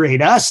did he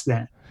create us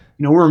then?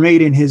 We're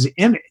made in his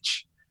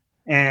image.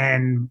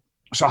 And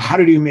so how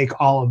did he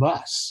make all of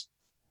us?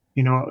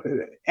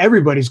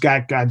 Everybody's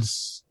got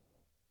God's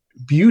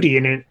beauty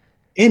in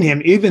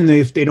him, even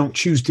if they don't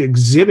choose to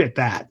exhibit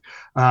that.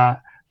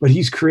 But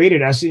he's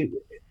created us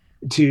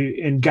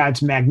and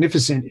God's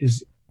magnificence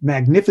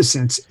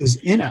is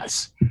in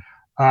us.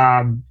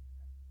 And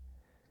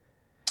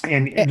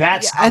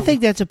that's I think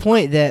that's a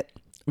point that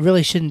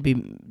really shouldn't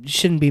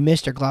be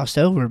missed or glossed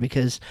over,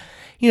 because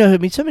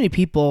so many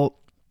people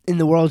in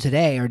the world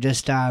today are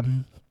just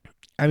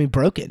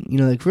broken,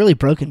 like really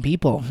broken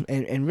people,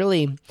 and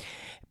really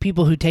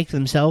people who take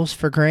themselves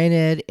for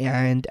granted.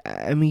 And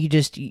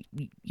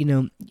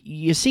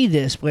you see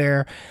this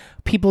where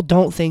people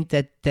don't think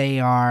that they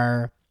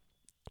are,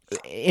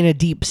 in a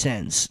deep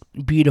sense,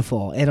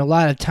 beautiful. And a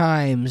lot of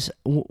times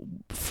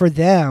for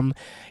them,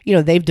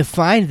 they've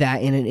defined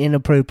that in an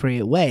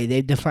inappropriate way.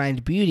 They've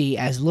defined beauty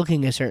as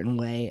looking a certain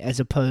way, as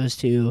opposed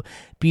to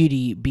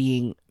beauty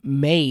being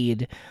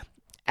made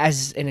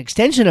as an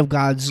extension of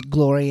God's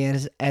glory,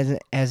 as an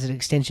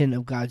extension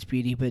of God's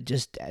beauty, but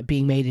just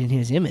being made in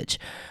his image.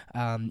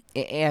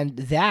 And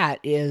that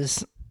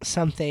is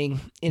something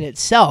in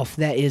itself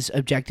that is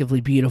objectively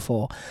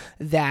beautiful,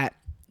 that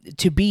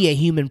to be a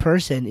human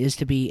person is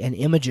to be an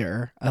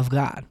imager of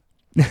God.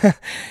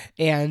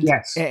 And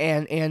yes.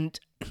 and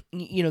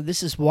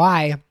this is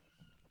why,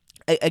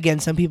 again,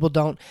 some people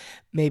don't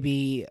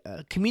maybe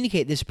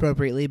communicate this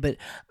appropriately, but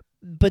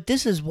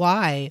this is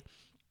why,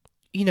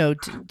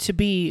 to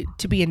be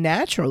a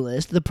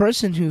naturalist, the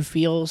person who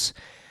feels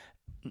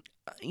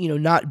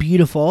not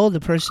beautiful, the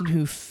person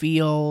who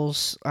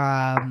feels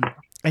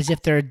as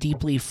if they're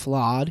deeply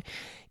flawed,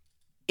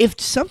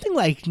 if something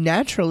like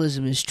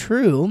naturalism is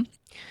true,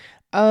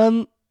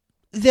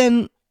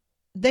 then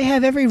they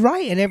have every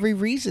right and every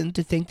reason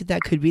to think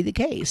that could be the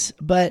case.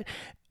 But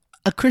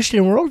a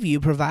Christian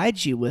worldview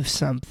provides you with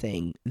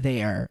something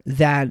there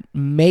that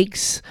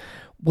makes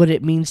what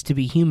it means to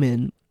be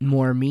human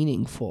more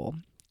meaningful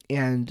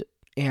and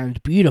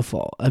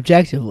beautiful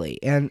objectively.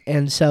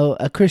 And so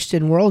a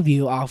Christian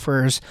worldview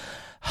offers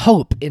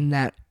hope in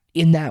that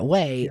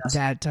way. Yes.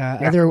 That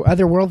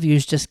other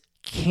worldviews just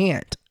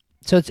can't.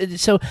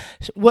 So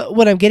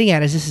what I'm getting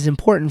at is this is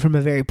important from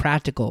a very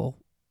practical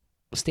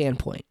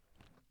standpoint.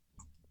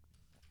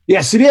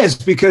 Yes, it is,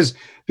 because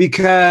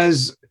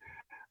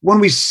when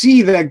we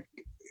see that,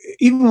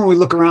 even when we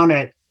look around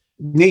at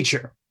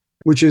nature,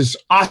 which is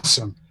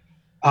awesome,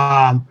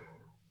 and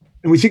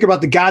we think about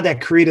the God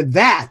that created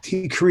that,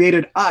 he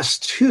created us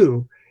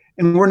too,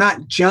 and we're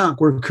not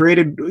junk. We're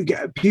created.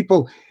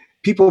 People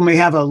may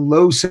have a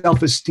low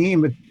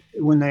self-esteem, but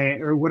when they,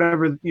 or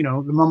whatever,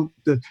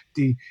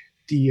 the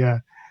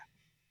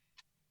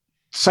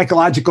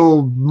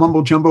psychological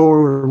mumbo jumbo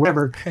or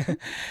whatever,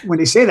 when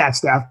they say that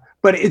stuff,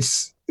 but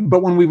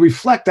when we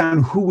reflect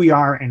on who we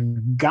are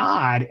in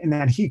God, and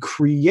that he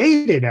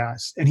created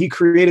us and he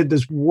created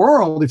this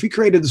world, if he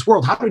created this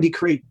world, how did he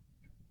create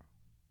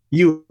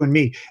you and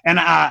me? And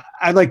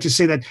I'd like to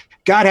say that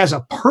God has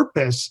a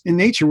purpose in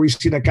nature. We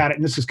see that God,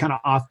 and this is kind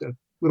of a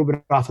little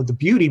bit off of the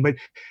beauty, but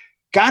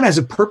God has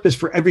a purpose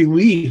for every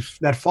leaf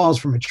that falls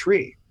from a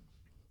tree.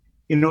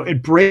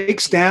 It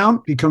breaks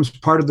down, becomes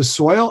part of the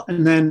soil,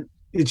 and then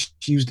it's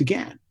used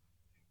again.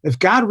 If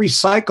God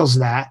recycles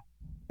that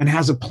and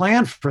has a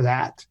plan for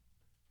that,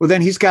 well,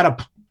 then he's got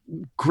a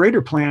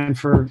greater plan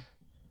for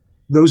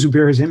those who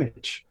bear his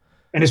image,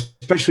 and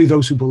especially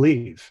those who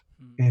believe.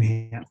 in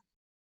Him.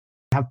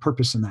 We have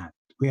purpose in that.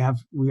 We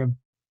have.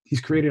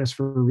 He's created us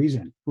for a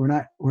reason. We're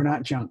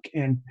not junk.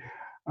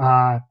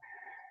 Uh,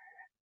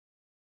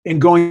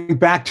 and going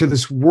back to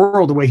this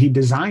world, the way He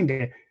designed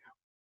it,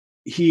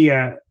 He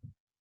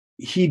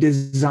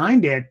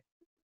designed it.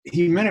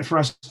 He meant it for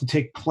us to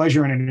take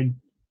pleasure in it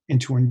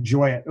and to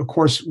enjoy it. Of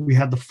course, we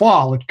had the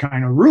fall; it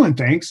kind of ruined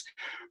things,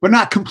 but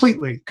not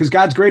completely, because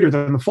God's greater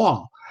than the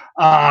fall.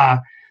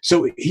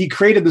 So He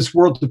created this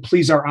world to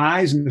please our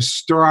eyes and to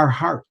stir our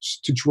hearts,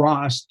 to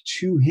draw us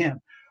to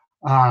Him.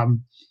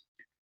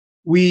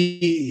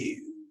 We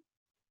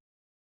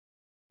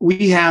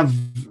have,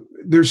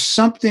 there's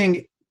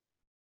something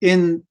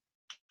in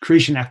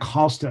creation that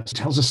calls to us,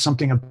 tells us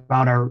something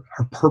about our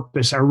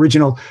purpose, our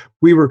original.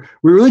 We were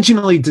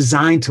originally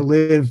designed to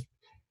live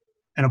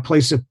in a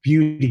place of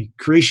beauty,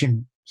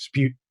 creation,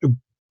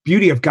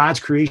 beauty of God's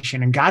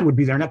creation, and God would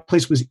be there. And that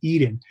place was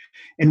Eden.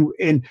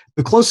 And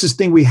the closest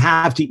thing we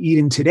have to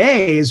Eden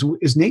today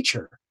is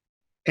nature.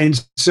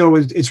 And so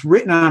it's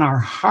written on our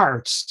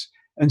hearts.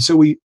 And so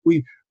we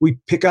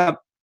pick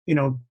up,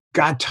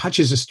 God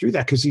touches us through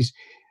that, because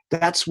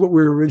that's what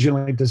we were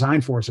originally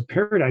designed for, as a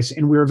paradise.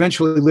 And we're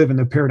eventually live in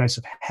the paradise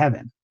of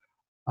heaven.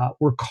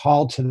 We're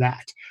called to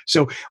that.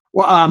 So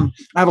I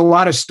have a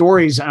lot of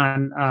stories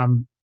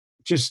on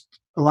just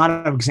a lot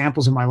of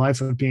examples in my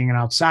life of being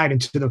outside.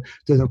 And to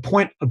the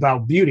point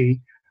about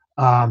beauty,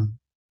 I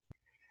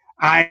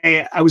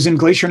was in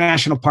Glacier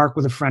National Park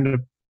with a friend of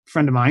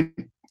mine,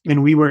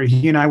 and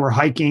he and I were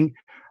hiking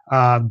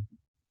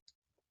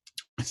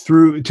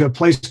through to a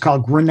place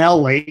called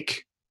Grinnell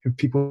Lake. If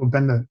people have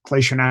been to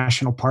Glacier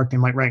National Park, they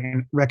might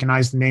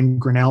recognize the name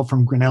Grinnell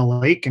from Grinnell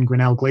Lake and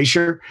Grinnell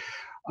Glacier.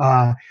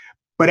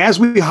 But as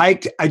we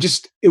hiked,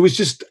 it was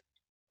just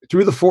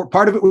through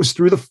part of it was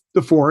through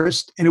the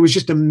forest, and it was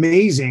just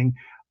amazing.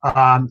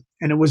 And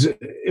it was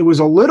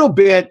a little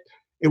bit,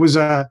 it was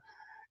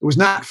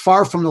not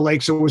far from the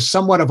lake, so it was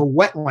somewhat of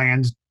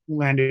a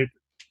landed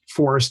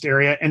forest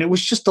area, and it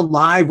was just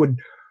alive with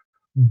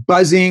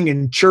buzzing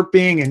and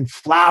chirping and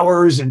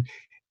flowers, and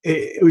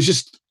it was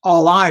just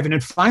all alive. And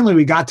then finally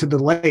we got to the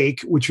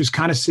lake, which was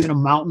kind of sitting in a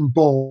mountain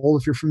bowl,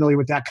 if you're familiar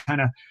with that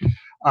kind of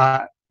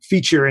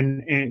feature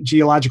and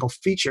geological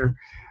feature.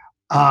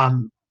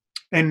 And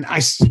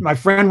my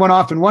friend went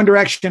off in one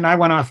direction, I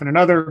went off in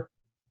another,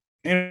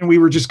 and we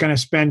were just going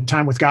to spend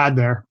time with God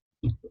there.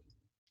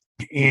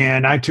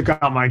 And I took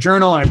out my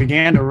journal and I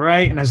began to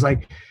write, and I was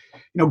like,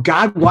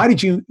 God, why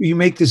did you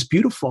make this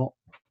beautiful?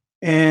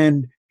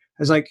 And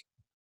I was like,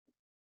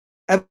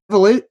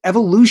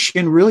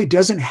 evolution really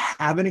doesn't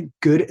have any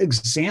good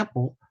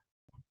example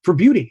for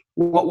beauty.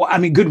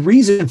 Good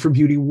reason for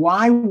beauty.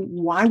 Why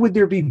would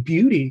there be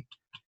beauty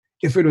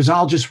if it was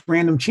all just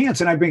random chance?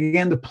 And I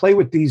began to play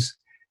with these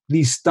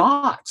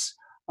thoughts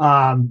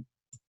and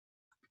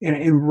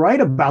write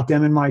about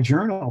them in my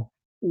journal.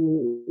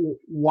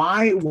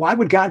 Why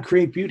would God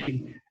create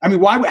beauty?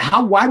 Why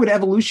would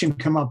evolution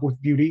come up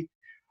with beauty?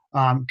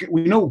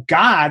 We know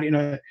God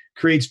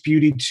creates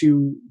beauty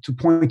to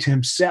point to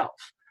Himself.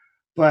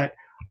 But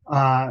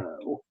why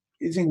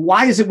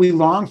is it we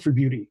long for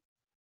beauty?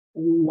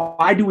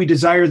 Why do we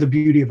desire the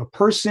beauty of a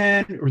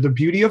person, or the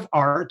beauty of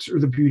art, or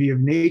the beauty of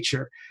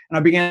nature? And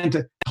I began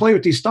to play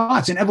with these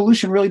thoughts, and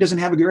evolution really doesn't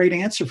have a great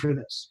answer for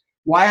this.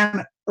 Why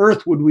on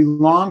earth would we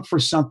long for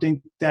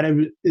something that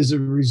is a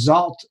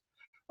result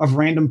of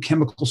random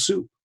chemical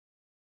soup?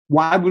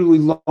 Why would we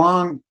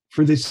long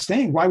for this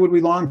thing? Why would we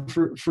long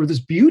for this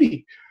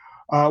beauty?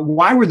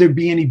 Why would there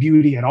be any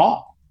beauty at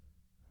all?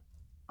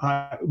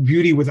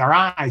 Beauty with our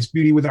eyes,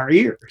 beauty with our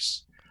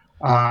ears.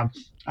 Why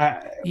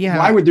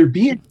would there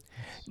be any?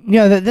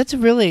 That's a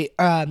really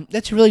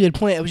good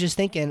point. I was just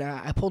thinking,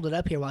 I pulled it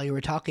up here while you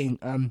were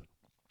talking.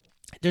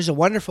 There's a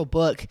wonderful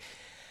book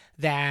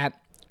that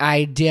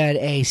I did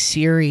a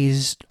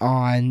series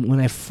on when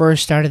I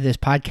first started this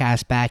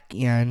podcast back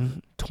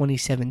in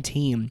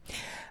 2017,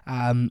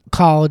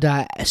 called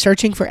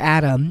Searching for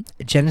Adam,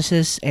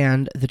 Genesis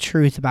and the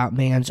Truth About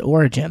Man's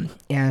Origin.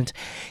 And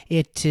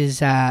it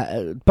is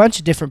a bunch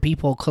of different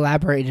people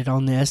collaborated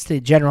on this. The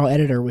general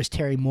editor was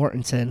Terry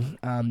Mortensen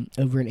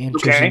over at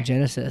Answers in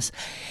Genesis.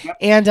 Yep.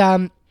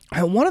 And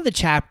one of the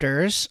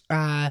chapters,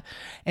 and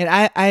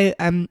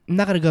I'm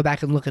not going to go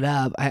back and look it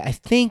up. I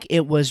think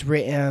it was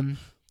written,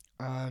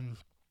 I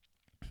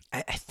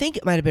think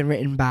it might have been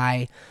written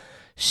by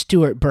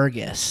Stuart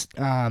Burgess,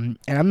 and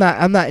I'm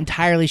not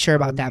entirely sure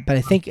about that, but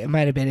I think it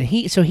might have been.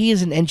 He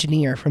is an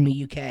engineer from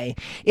the UK.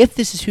 If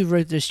this is who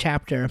wrote this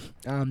chapter,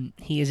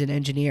 he is an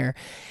engineer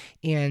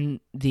in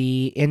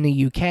the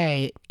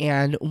UK.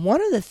 And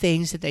one of the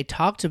things that they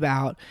talked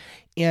about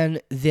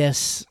in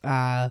this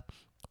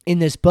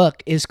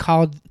book is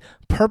called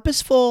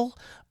purposeful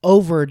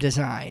over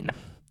design,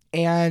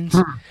 and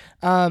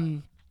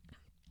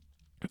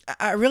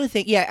I really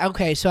think,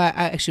 okay, so I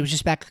actually was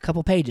just back a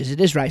couple pages. It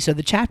is right. So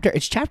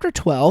it's chapter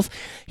 12,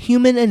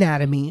 Human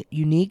Anatomy,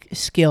 Unique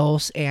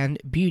Skills and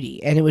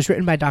Beauty. And it was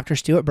written by Dr.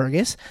 Stuart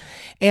Burgess.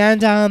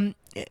 And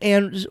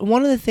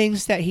one of the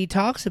things that he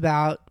talks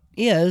about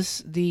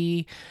is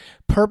the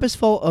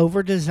purposeful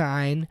over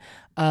design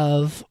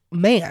of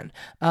man.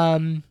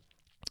 And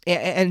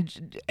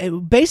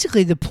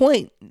basically the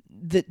point,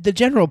 the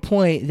general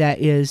point that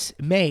is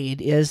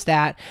made is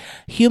that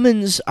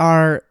humans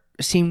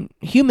seem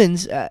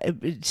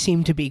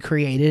to be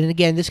created, and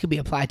again, this could be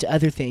applied to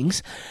other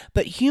things,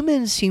 but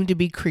humans seem to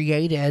be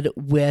created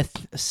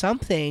with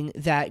something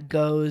that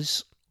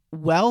goes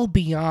well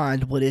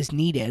beyond what is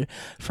needed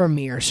for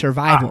mere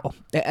survival.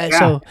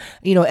 So,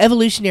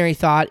 evolutionary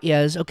thought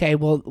is, okay,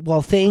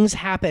 well, things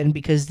happen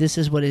because this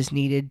is what is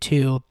needed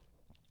to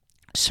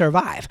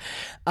survive.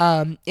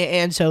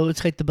 And so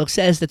it's like the book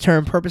says, the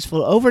term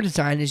purposeful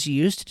overdesign is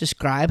used to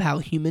describe how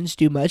humans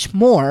do much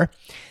more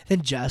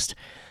than just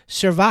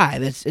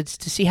survive. It's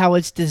to see how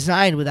it's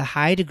designed with a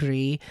high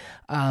degree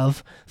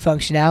of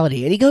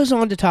functionality. And he goes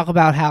on to talk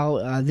about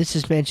how this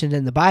is mentioned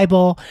in the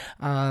Bible.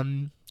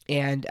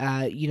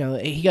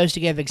 He goes to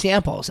give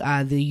examples,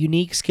 the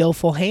unique,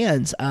 skillful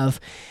hands of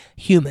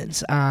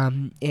humans,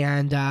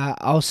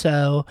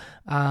 also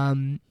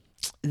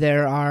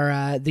there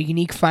are the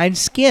unique fine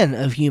skin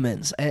of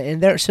humans,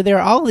 and there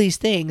are all these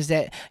things,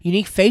 that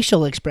unique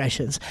facial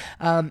expressions.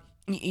 So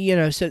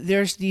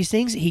there's these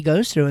things that he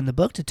goes through in the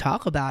book to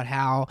talk about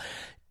how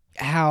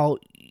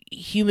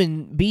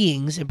human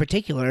beings in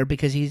particular,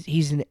 because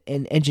he's an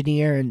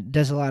engineer and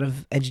does a lot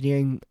of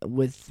engineering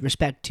with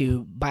respect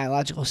to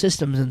biological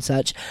systems and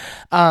such.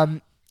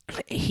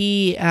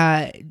 He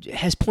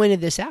has pointed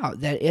this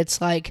out, that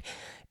it's like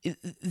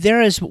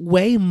there is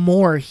way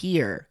more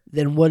here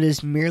than what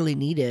is merely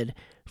needed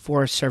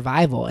for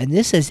survival. And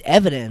this is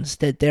evidence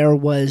that there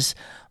was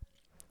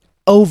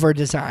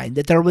over-design,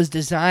 that there was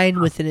design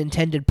with an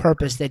intended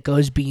purpose that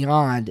goes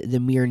beyond the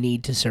mere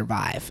need to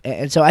survive.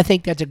 And so I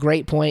think that's a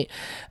great point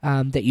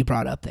that you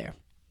brought up there.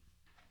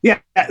 Yeah,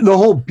 the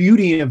whole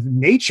beauty of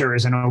nature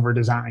is an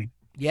over-design.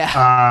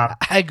 Yeah,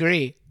 I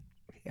agree.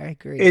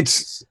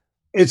 It's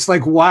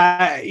like,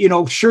 why,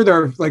 sure,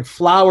 there are like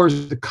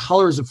flowers, the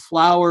colors of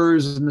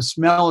flowers and the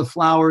smell of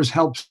flowers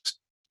helps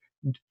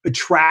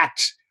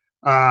attract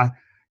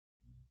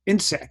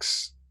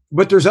insects.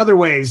 But there's other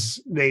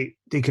ways they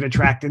could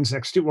attract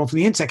insects too. Well, if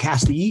the insect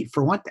has to eat,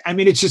 for one thing, I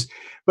mean, it's just,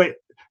 but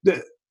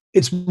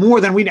it's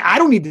more than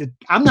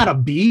I'm not a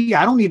bee.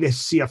 I don't need to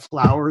see a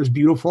flower as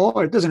beautiful.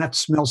 It doesn't have to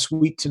smell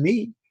sweet to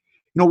me.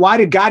 Why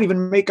did God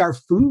even make our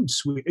food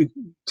sweet? It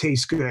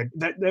tastes good.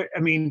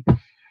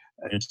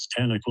 It's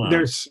 10 o'clock.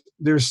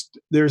 There's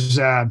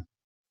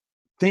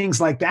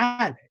things like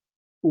that.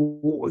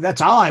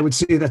 That's all I would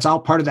say. That's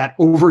all part of that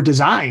over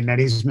design that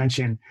he's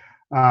mentioned.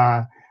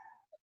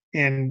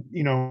 And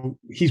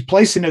he's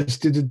placing us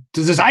to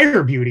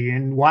desire beauty.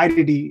 And why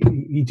did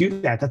he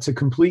do that? That's a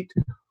complete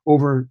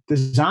over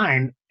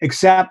design,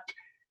 except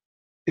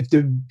if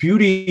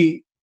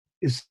beauty,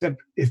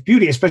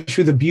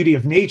 especially the beauty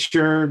of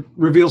nature,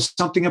 reveals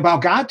something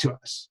about God to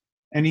us.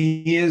 And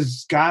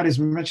God, as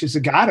much as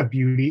a God of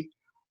beauty.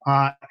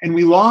 And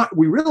we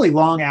really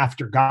long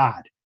after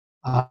God.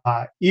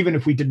 Even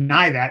if we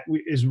deny that,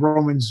 as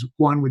Romans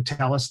 1 would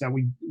tell us, that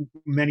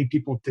many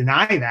people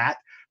deny that,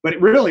 but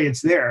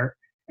it's there,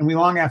 and we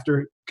long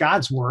after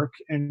God's work,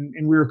 and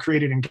we were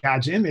created in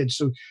God's image.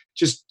 So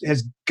just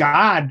as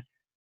God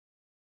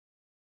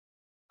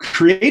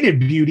created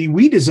beauty,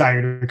 we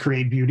desire to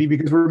create beauty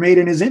because we're made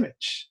in his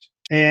image.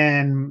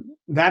 And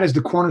that is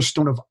the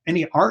cornerstone of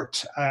any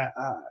art,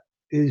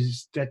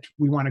 is that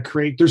we want to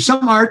create. There's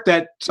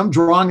some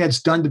drawing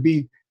that's done to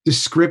be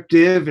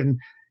descriptive and,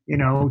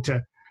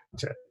 to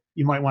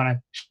you might want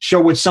to show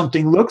what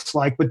something looks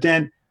like, but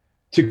then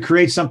to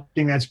create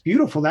something that's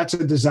beautiful, that's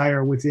a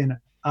desire within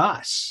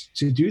us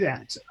to do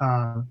that.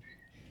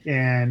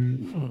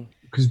 And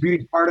because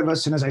beauty is part of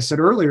us. And as I said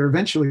earlier,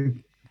 eventually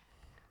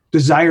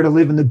desire to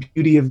live in the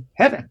beauty of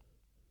heaven.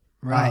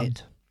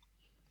 Right.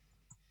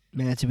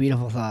 Man, that's a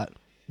beautiful thought.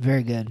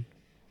 Very good.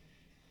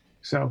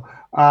 So,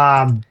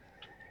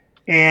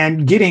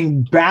 and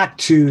getting back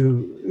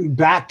to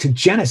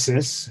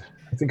Genesis,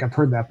 I think I've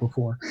heard that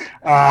before.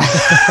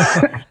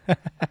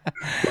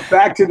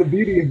 Back to the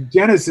beauty of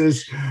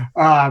Genesis.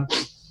 As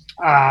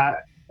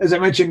I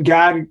mentioned,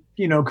 God,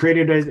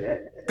 created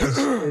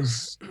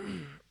as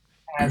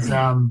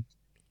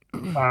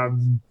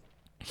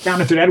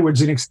Jonathan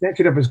Edwards, an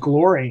extension of his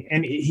glory,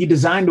 and he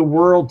designed the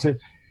world to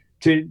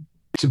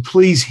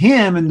please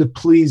him and to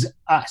please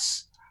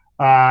us.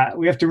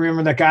 We have to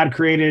remember that God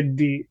created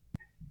the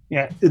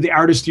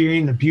artistry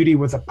and the beauty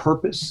with a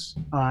purpose,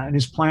 and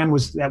his plan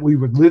was that we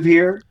would live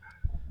here.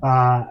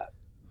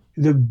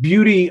 The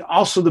beauty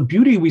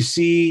we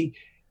see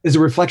is a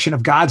reflection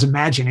of God's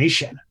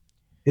imagination,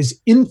 his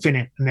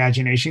infinite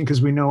imagination,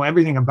 because we know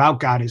everything about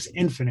God is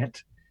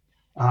infinite.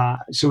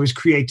 So his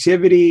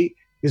creativity,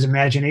 his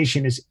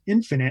imagination is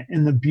infinite,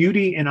 and the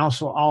beauty and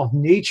also all of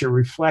nature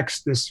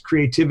reflects this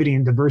creativity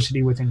and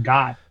diversity within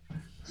God.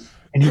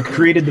 And he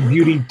created the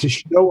beauty to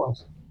show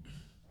us.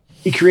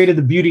 He created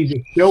the beauty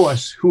to show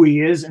us who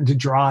he is and to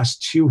draw us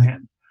to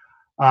him.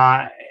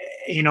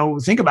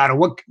 Think about it.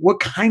 What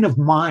kind of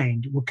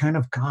mind, what kind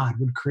of God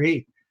would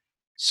create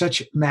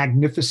such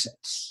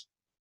magnificence?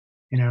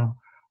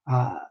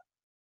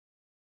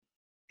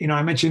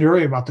 I mentioned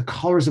earlier about the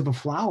colors of a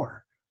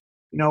flower.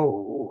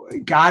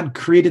 God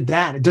created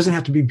that. It doesn't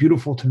have to be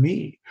beautiful to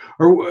me.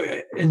 Or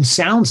in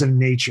sounds in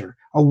nature,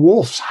 a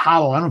wolf's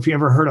howl. I don't know if you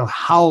ever heard a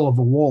howl of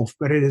a wolf,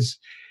 but it is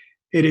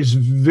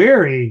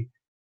very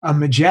a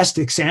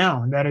majestic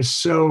sound that is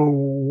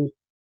so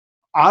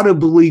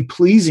audibly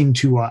pleasing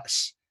to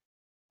us.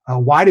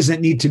 Why does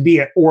it need to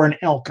be or an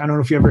elk? I don't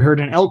know if you ever heard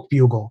an elk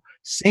bugle.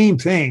 Same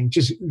thing,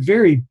 just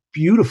very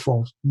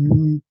beautiful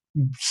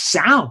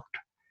sound.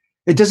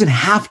 It doesn't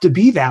have to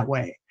be that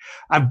way.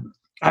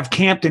 I've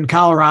camped in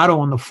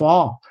Colorado in the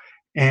fall,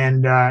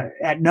 and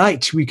at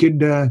night we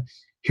could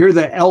hear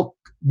the elk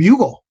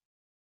bugle,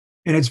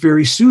 and it's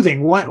very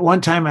soothing. One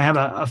time I have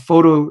a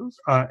photo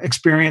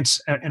experience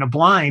in a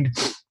blind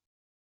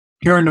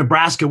here in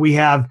Nebraska. We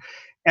have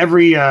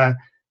every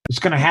it's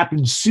going to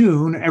happen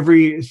soon,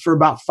 for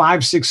about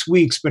 5-6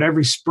 weeks, but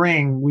every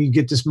spring we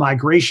get this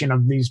migration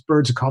of these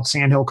birds called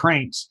sandhill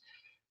cranes.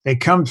 They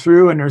come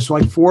through, and there's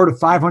like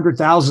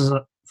 400,000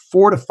 to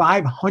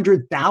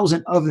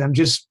 500,000 of them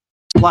just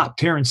plopped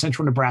here in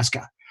central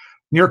Nebraska.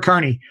 Near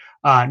Kearney,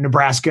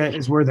 Nebraska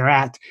is where they're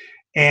at.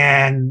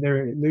 And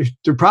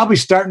they're probably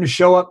starting to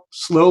show up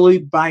slowly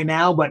by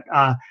now, but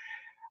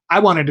I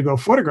wanted to go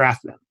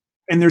photograph them.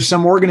 And there's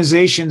some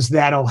organizations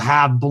that'll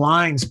have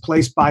blinds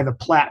placed by the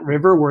Platte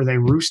River where they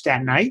roost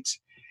at night.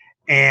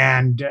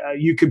 And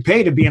you could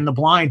pay to be in the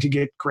blind to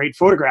get great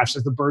photographs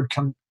as the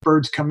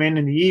birds come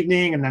in the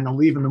evening, and then they'll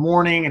leave in the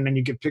morning, and then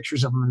you get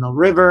pictures of them in the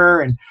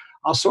river and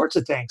all sorts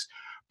of things.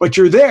 But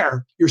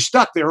you're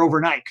stuck there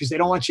overnight because they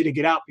don't want you to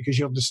get out because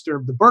you'll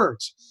disturb the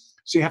birds.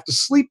 So you have to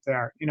sleep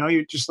there.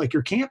 You're just like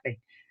you're camping,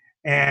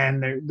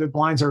 and the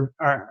blinds are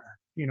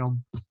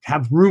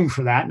have room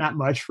for that, not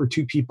much for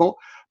 2 people,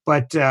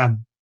 but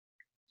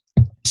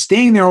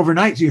staying there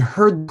overnight, you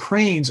heard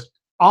cranes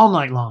all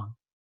night long.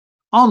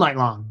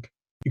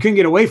 You couldn't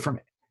get away from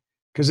it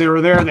because they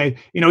were there. They,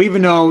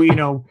 even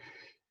though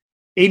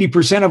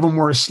 80% of them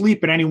were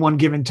asleep at any one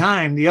given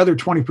time, the other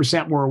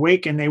 20% were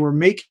awake, and they were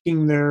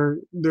making their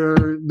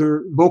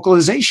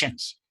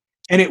vocalizations,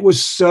 and it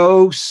was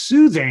so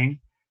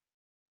soothing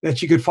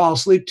that you could fall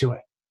asleep to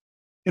it.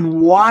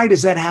 And why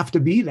does that have to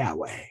be that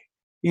way?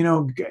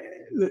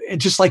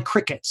 It's just like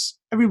crickets.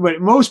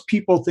 Most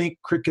people think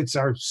crickets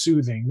are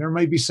soothing. There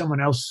might be someone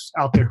else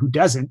out there who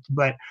doesn't,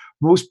 but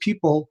most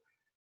people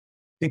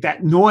think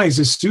that noise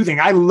is soothing.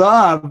 I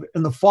love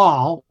in the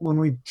fall when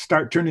we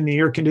start turning the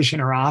air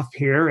conditioner off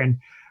here and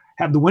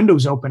have the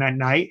windows open at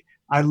night.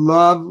 I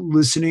love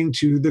listening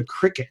to the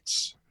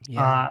crickets.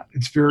 Yeah.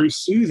 It's very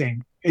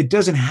soothing. It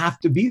doesn't have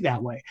to be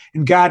that way.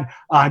 And God,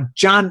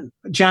 John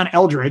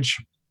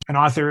Eldredge, an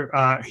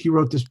author, he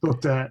wrote this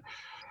book, The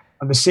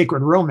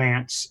Sacred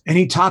Romance, and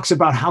he talks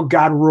about how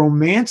God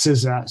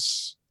romances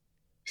us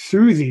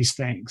through these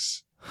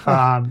things.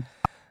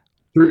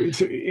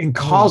 And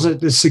calls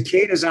it the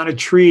cicadas on a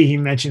tree. He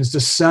mentions the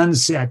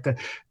sunset,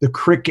 the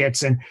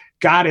crickets, and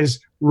God is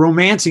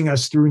romancing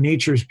us through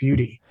nature's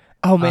beauty.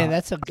 Oh man,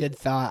 that's a good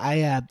thought.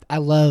 I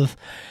love.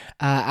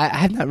 I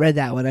have not read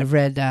that one. I've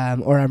read,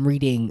 or I'm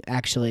reading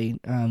actually,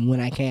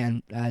 when I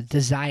can,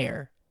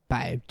 Desire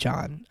by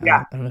John.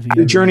 Yeah, I don't know if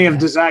The Journey of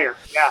Desire.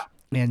 Yeah.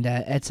 And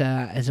it's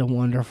a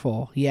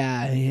wonderful,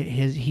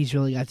 he's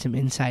really got some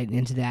insight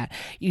into that.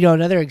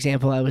 Another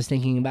example I was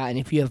thinking about, and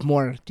if you have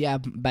more,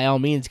 by all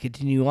means,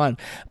 continue on.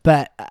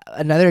 But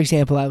another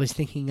example I was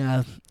thinking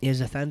of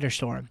is a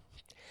thunderstorm.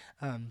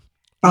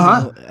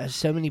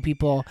 So many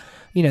people,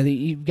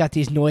 you've got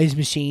these noise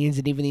machines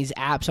and even these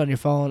apps on your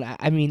phone.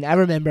 I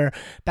remember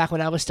back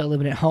when I was still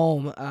living at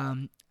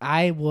home,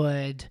 I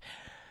would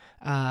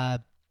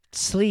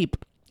sleep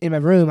in my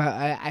room.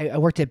 I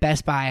worked at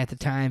Best Buy at the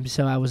time,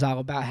 so I was all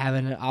about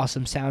having an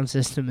awesome sound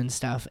system and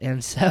stuff.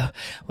 And so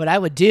what I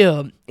would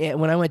do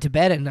when I went to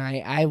bed at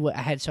night, I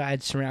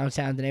had surround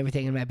sound and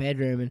everything in my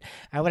bedroom, and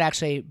I would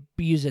actually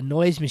use a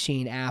noise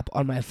machine app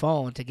on my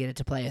phone to get it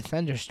to play a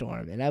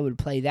thunderstorm, and I would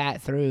play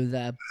that through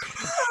the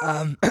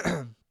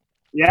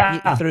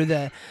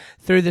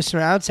through the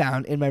surround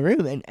sound in my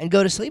room and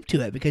go to sleep to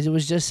it, because it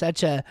was just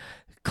such a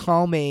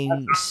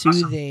calming,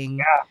 soothing,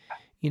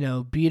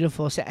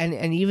 beautiful sound.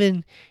 And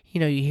even,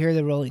 you hear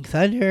the rolling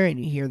thunder, and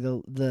you hear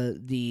the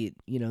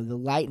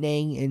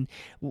lightning. And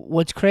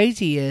what's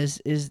crazy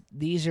is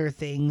these are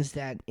things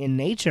that in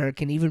nature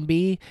can even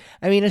be,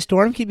 a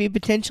storm can be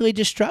potentially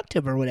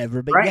destructive or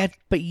whatever, but right.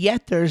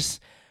 yet there's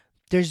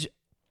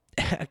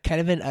kind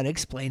of an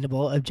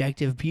unexplainable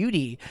objective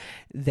beauty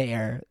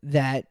there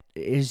that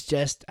is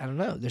just, I don't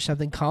know, there's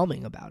something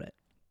calming about it.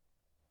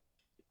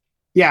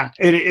 Yeah,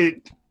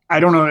 I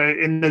don't know.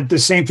 And the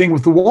same thing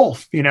with the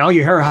wolf. You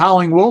hear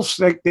howling wolves.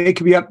 They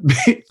could be up,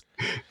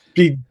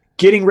 be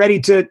getting ready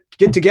to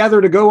get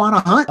together to go on a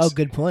hunt. Oh,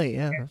 good point.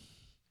 Yeah.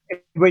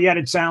 But yet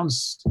it's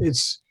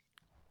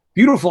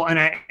beautiful.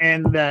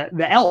 And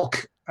the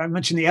elk. I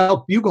mentioned the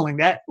elk bugling.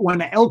 That when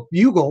the elk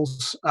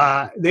bugles,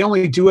 they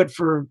only do it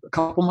for a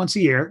couple months a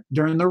year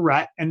during the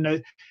rut,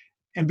 and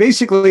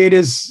basically it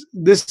is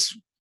this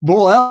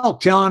bull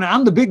elk telling,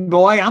 "I'm the big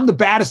boy. I'm the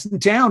baddest in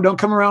town. Don't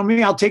come around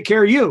me. I'll take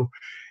care of you."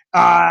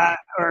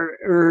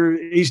 Or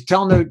he's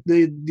telling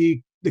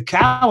the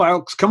cow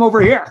elks, come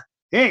over here.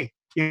 Hey,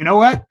 you know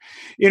what?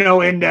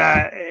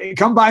 And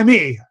come by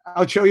me.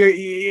 I'll show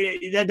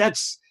you.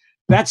 That's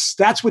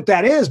what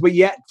that is. But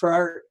yet,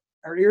 for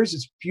our ears,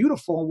 it's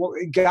beautiful.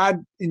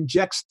 God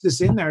injects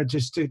this in there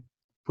just to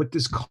put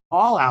this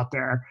call out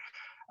there,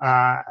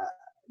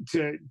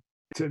 to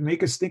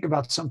make us think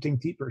about something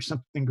deeper,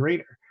 something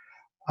greater.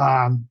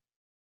 And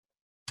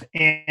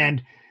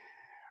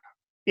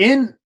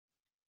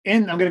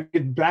I'm going to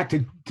get back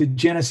to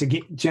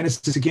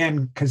Genesis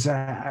again, because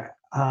I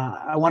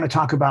want to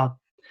talk about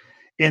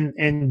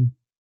in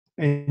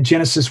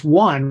Genesis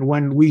 1,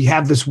 when we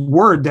have this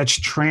word that's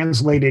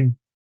translated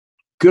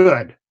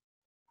good,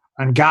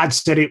 and God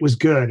said it was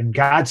good, and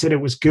God said it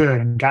was good,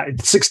 and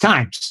God 6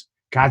 times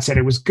God said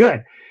it was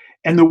good.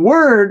 And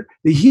the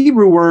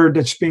Hebrew word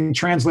that's being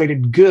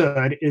translated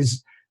good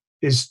is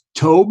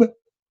tob,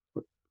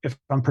 if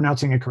I'm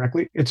pronouncing it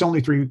correctly. It's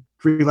only three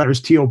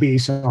letters, T-O-B.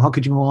 So how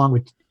could you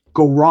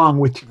go wrong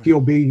with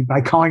T-O-B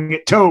by calling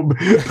it tob?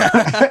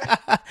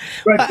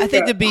 But, I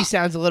think the B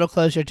sounds a little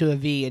closer to a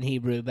V in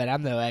Hebrew, but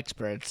I'm no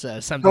expert. So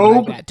something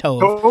tob, like that.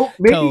 Tob.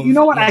 Maybe, Tov, you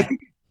know what? yeah.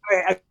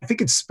 I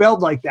think it's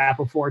spelled like that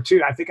before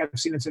too. I think I've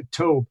seen it said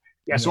tob.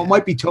 Yeah, so it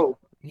might be tob.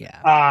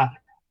 Yeah.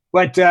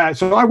 But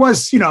so I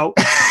was, you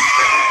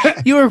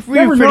were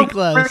pretty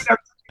close.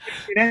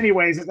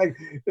 Anyways, it's like,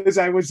 because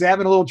I was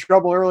having a little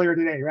trouble earlier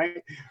today,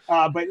 right?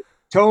 But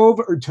tov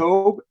or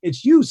tob,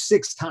 it's used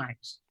 6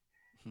 times,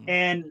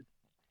 and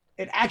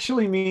it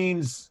actually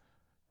means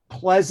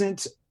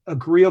pleasant,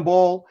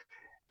 agreeable,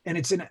 and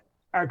it's an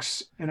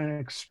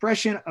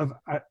expression of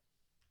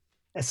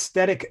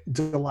aesthetic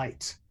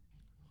delight.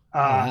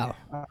 Wow.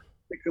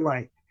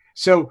 Delight.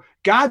 So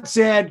God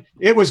said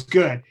it was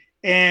good,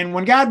 and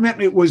when God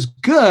meant it was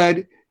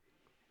good,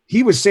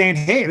 He was saying,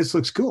 "Hey, this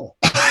looks cool."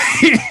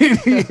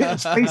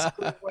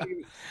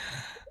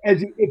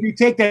 If you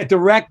take that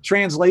direct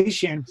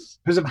translation,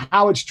 because of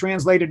how it's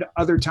translated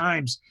other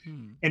times,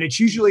 and it's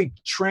usually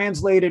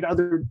translated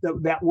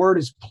that word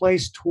is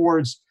placed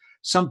towards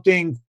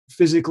something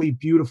physically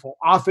beautiful.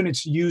 Often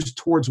it's used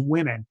towards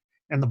women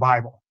in the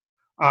Bible.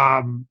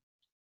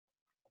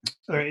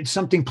 It's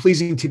something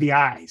pleasing to the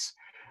eyes.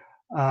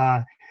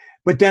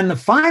 But then the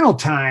final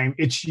time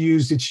it's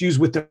used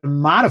with the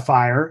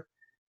modifier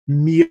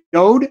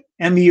meod,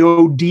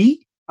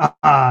 M-E-O-D,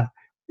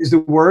 is the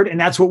word, and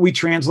that's what we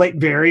translate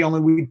very. Only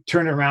we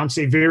turn it around,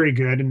 say very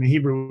good, and the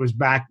Hebrew was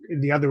back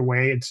the other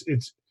way.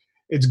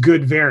 It's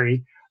good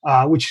very,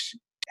 which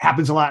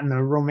happens a lot in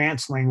the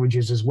Romance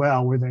languages as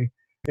well, where they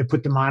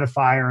put the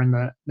modifier and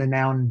the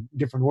noun in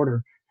different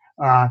order.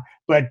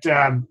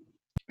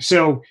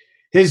 So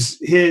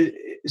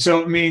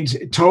it means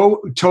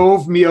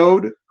tov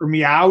meod or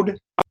meowd,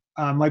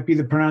 might be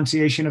the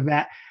pronunciation of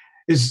that.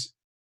 Is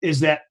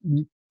that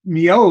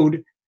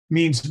meod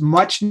means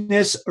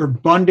muchness or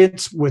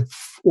abundance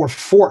or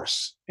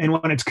force, and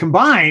when it's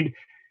combined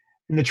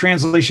in the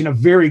translation of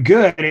very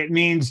good, it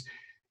means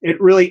it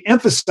really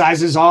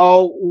emphasizes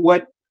all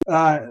what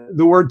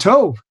the word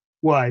tov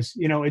was.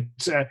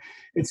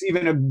 It's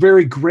even a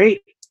very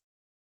great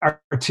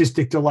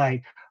artistic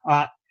delight.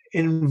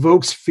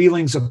 Invokes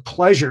feelings of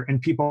pleasure in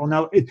people.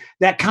 Now,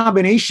 that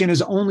combination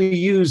is only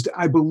used,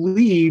 I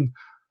believe,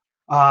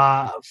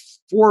 4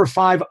 or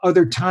 5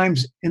 other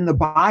times in the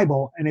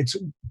Bible, and it's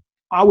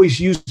always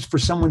used for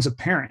someone's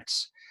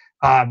appearance.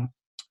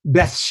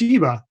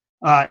 Bathsheba,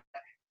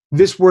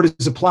 this word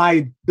is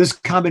applied. This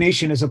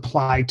combination is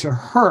applied to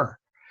her.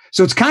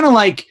 So it's kind of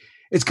like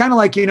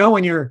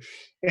when you're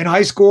in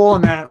high school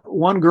and that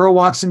one girl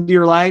walks into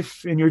your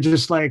life, and you're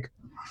just like,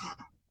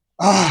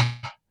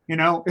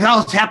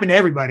 it's happened to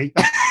everybody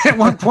at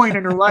one point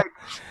in her life,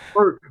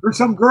 or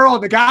some girl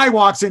and the guy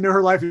walks into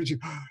her life, and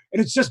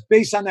it's just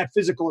based on that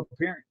physical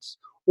appearance.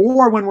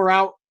 Or when we're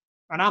out,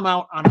 and I'm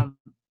out on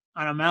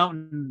a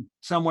mountain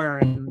somewhere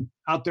and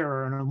out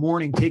there in the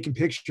morning taking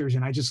pictures,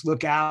 and I just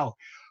look out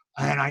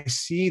and I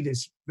see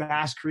this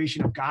vast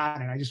creation of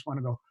God, and I just want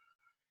to go,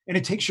 and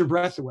it takes your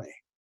breath away.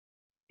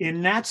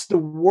 And that's the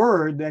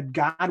word that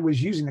God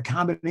was using, the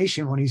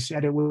combination, when He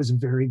said it was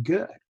very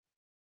good.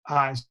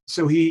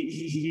 So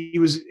he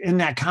was in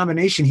that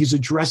combination. He's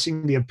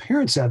addressing the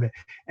appearance of it,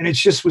 and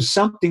it's just was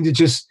something to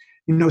just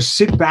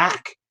sit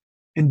back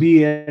and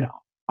be in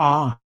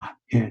awe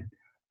in.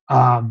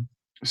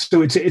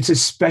 So it's a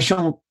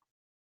special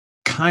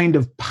kind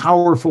of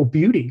powerful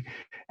beauty,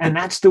 and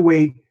that's the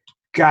way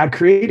God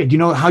created. You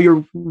know how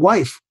your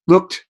wife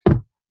looked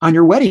on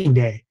your wedding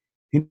day,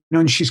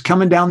 and she's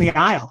coming down the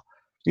aisle.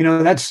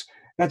 That's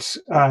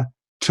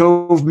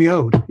tov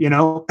meod.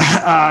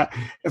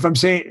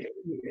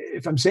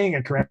 If I'm saying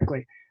it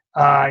correctly,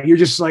 you're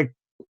just like,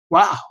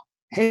 wow,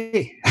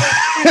 hey.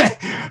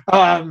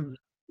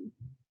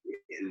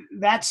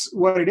 That's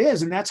what it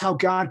is, and that's how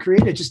God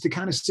created, just to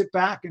kind of sit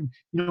back and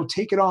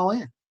take it all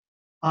in.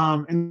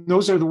 And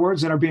those are the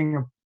words that are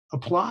being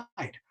applied.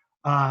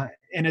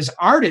 And as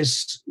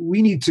artists,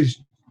 we need to,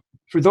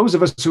 for those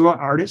of us who are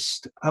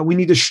artists, we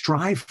need to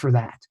strive for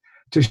that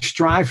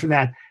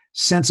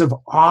sense of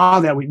awe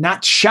that we,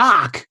 not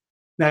shock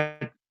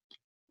that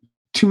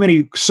too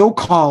many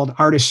so-called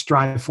artists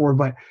strive for,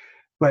 but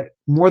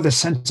more the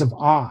sense of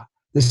awe,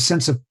 the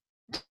sense of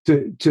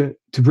to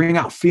bring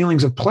out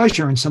feelings of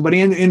pleasure in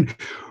somebody. And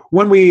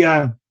when we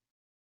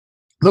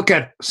look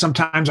at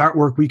sometimes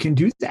artwork, we can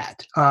do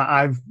that.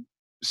 I've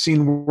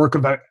seen work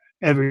of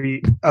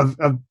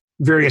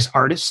various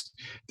artists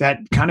that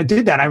kind of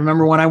did that. I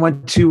remember when I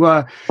went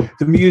to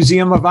the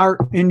Museum of Art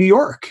in New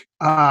York,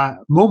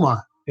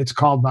 MoMA, it's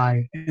called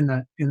by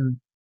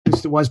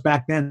it was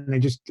back then. They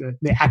just the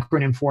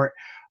acronym for it.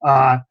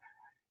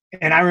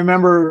 And I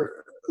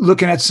remember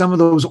looking at some of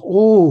those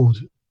old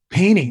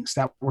paintings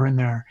that were in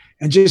there,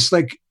 and just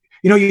like,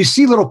 you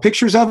see little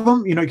pictures of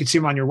them, you can see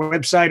them on your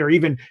website or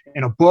even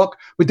in a book.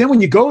 But then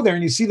when you go there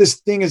and you see this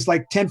thing is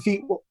like 10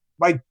 feet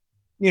by,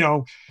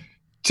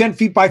 10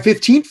 feet by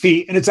 15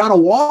 feet, and it's on a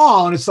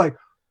wall, and it's like,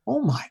 oh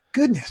my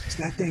goodness,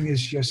 that thing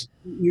is just,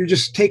 you're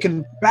just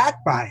taken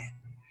back by it.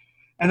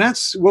 And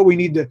that's what we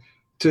need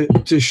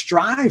to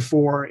strive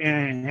for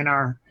in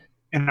our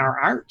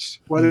arts,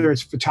 whether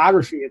it's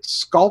photography,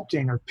 it's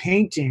sculpting or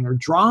painting or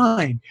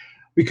drawing,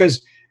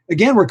 because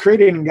again, we're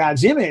created in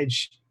God's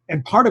image.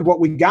 And part of what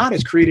we got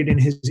is created in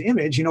his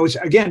image. It's,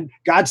 again,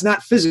 God's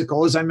not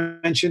physical, as I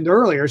mentioned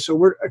earlier.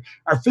 So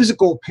our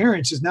physical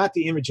appearance is not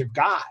the image of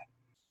God,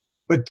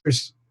 but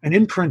there's an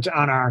imprint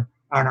on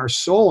our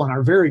soul and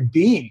our very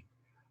being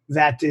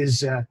that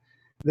is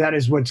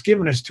what's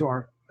given us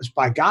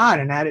by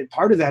God. And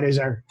part of that is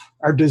our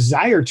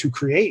desire to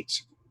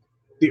create.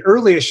 The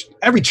earliest,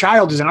 every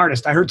child is an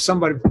artist. I heard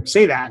somebody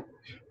say that.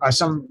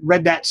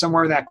 Read that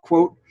somewhere, that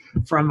quote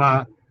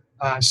from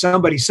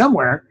somebody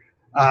somewhere.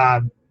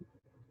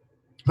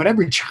 But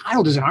every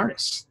child is an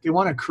artist. They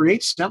want to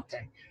create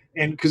something,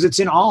 and because it's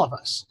in all of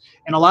us.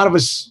 And a lot of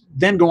us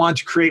then go on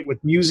to create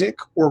with music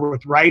or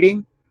with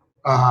writing,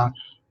 or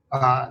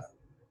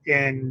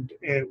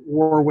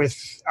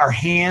with our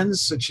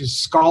hands, such as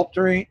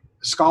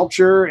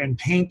sculpture and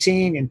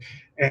painting,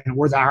 and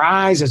with our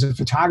eyes as a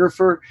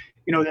photographer.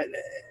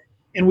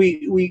 And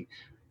we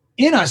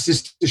in us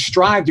is to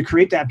strive to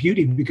create that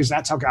beauty, because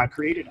that's how God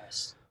created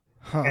us,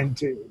 and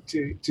to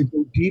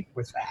go deep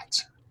with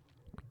that.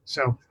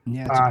 So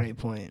yeah, that's a great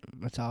point.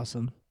 That's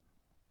awesome.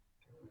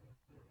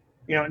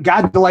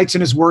 God delights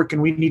in his work,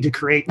 and we need to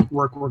create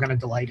work we're going to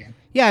delight in.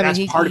 Yeah, that's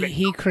part of it.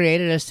 He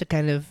created us to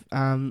kind of,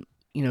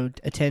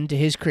 attend to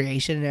his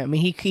creation. I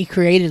mean, he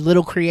created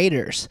little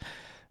creators.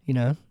 We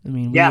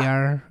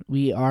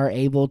are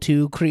able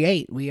to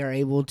create. We are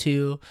able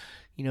to,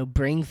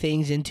 bring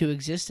things into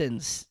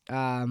existence.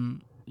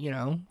 In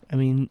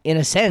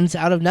a sense,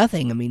 out of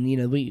nothing. I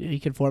mean, we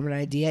could form an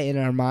idea in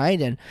our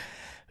mind and,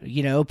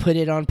 put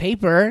it on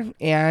paper,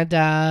 and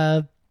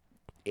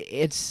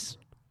it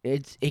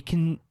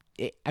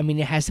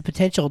has the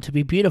potential to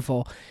be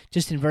beautiful,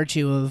 just in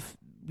virtue of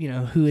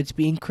who it's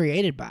being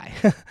created by.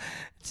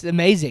 It's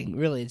amazing,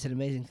 really. It's an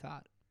amazing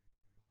thought.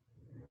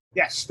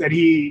 Yes, that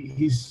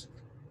he's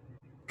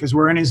because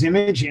we're in his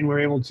image, and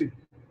we're able to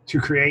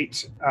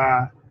create,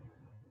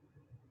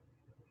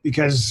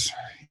 because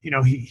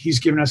he's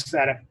given us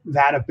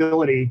that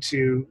ability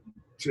to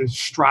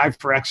strive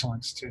for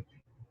excellence,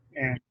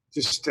 and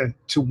just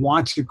to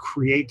want to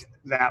create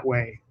that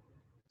way.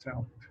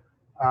 So,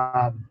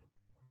 and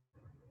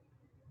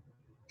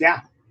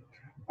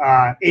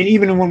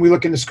even when we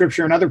look in the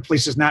scripture and other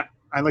places,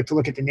 I like to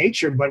look at the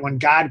nature, but when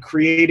God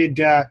created,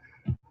 but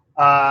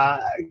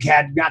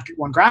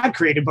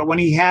when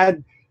he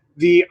had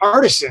the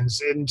artisans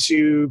and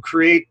to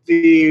create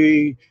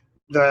the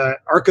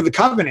Ark of the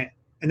Covenant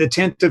and the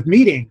tent of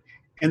meeting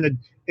and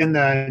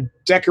the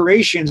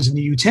decorations and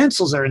the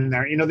utensils are in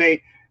there.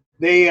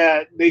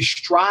 They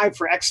strive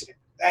for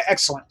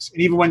excellence.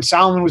 And even when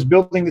Solomon was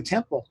building the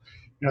temple,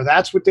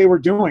 that's what they were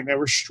doing. They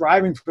were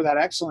striving for that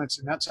excellence,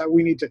 and that's how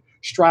we need to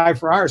strive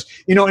for ours.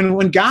 And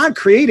when God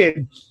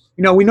created,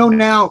 we know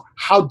now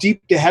how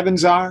deep the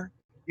heavens are.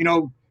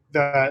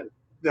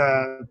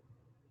 The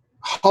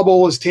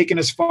Hubble has taken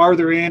us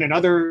farther in, and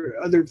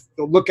other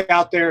look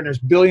out there, and there's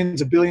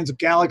billions of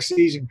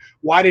galaxies. And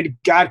why did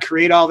God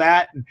create all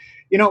that? And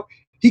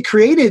he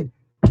created,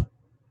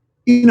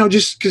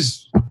 just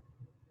because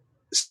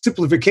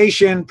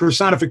simplification,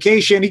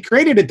 personification, he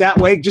created it that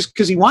way just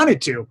because he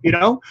wanted to.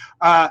 And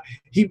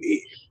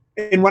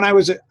when I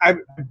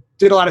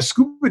did a lot of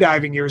scuba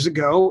diving years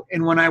ago,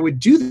 and when I would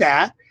do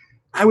that,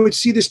 I would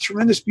see this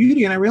tremendous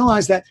beauty, and I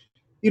realized that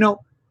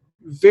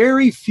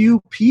very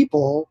few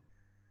people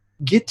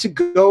get to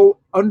go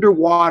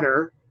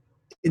underwater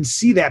and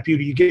see that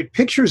beauty. You get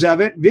pictures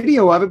of it,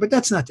 video of it, but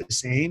that's not the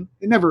same.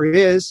 It never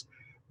is.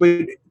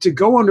 But to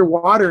go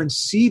underwater and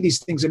see these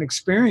things and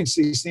experience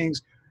these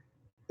things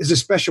is a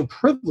special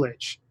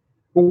privilege.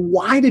 Well,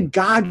 why did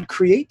God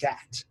create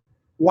that?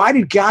 Why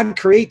did God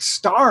create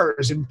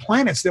stars and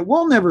planets that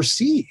we'll never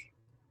see?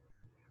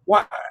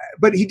 Why?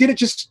 But he did it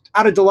just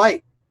out of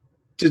delight,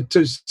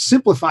 to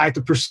simplify it,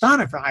 to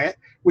personify it,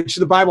 which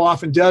the Bible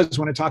often does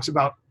when it talks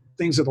about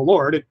things of the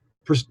Lord. It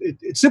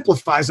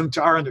simplifies them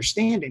to our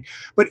understanding.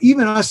 But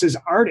even us as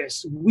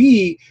artists,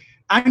 we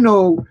I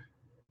know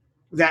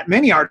that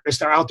many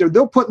artists are out there.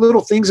 They'll put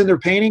little things in their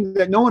painting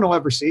that no one will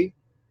ever see.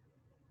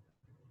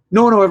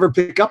 No one will ever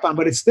pick up on,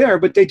 but it's there.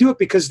 But they do it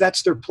because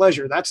that's their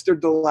pleasure. That's their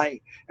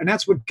delight. And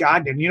that's what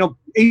God did.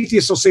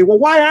 Atheists will say, well,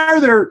 why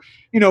are there,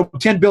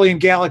 10 billion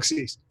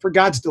galaxies? For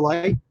God's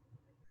delight.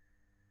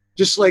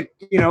 Just like,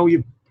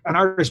 an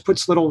artist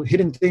puts little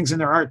hidden things in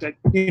their art that,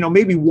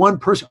 maybe one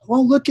person,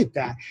 oh, look at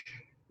that.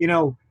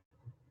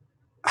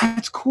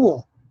 That's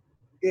cool.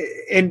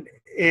 And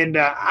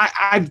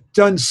I've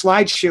done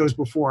slideshows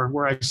before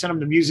where I sent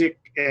them the music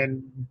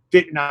and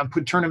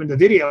turn them into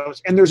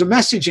videos. And there's a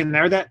message in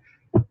there that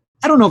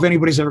I don't know if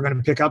anybody's ever going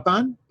to pick up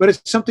on, but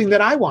it's something that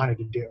I wanted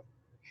to do.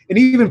 And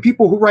even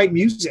people who write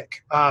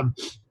music,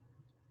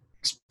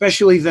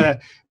 especially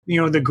the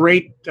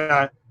great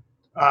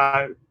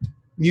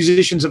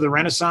musicians of the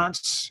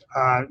Renaissance,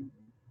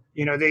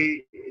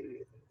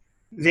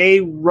 they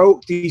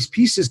wrote these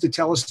pieces to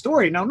tell a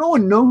story. Now, no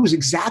one knows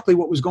exactly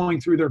what was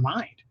going through their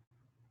mind,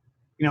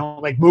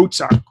 like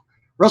Mozart,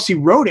 or else he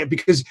wrote it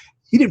because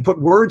he didn't put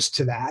words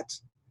to that.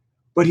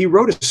 But he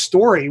wrote a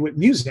story with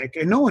music,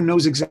 and no one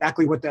knows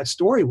exactly what that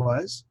story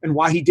was and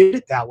why he did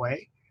it that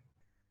way.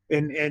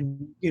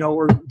 And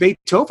or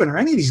Beethoven or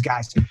any of these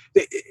guys,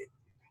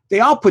 they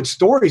all put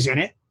stories in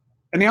it,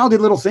 and they all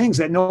did little things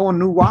that no one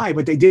knew why,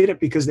 but they did it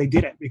because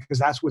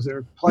that's what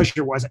their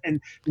pleasure was. And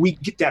we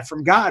get that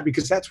from God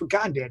because that's what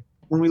God did.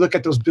 When we look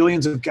at those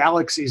billions of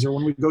galaxies, or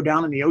when we go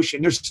down in the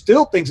ocean, there's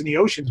still things in the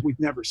oceans we've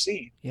never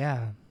seen.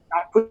 Yeah.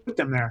 God put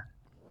them there.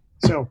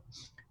 So,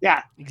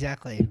 yeah.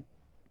 Exactly.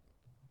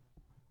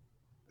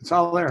 It's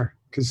all there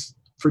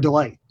for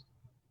delight.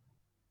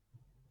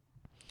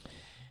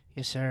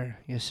 Yes, sir.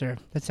 Yes, sir.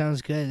 That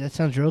sounds good. That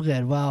sounds real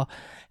good. Well,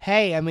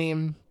 hey, I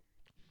mean,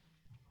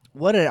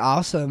 what an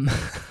awesome,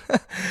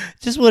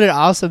 just what an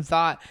awesome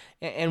thought,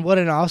 and what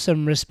an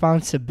awesome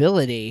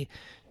responsibility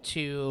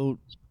to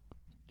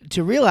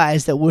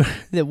realize that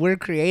we're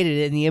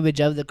created in the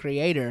image of the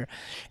Creator,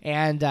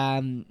 and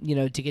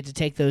to get to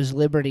take those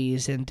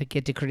liberties and to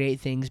get to create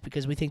things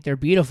because we think they're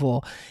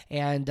beautiful,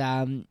 and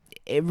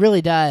it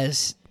really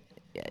does.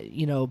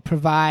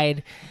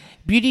 Provide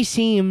beauty.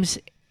 Seems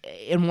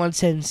in one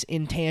sense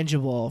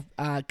intangible,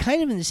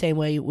 kind of in the same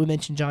way we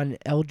mentioned John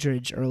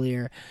Eldridge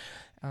earlier,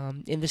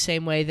 in the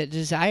same way that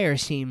desire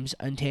seems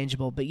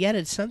untangible, but yet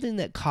it's something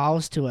that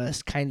calls to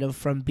us kind of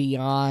from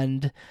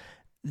beyond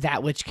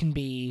that which can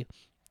be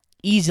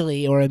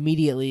easily or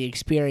immediately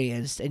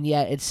experienced, and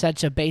yet it's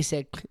such a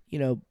basic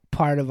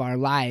part of our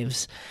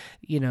lives,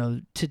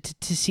 to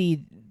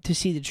see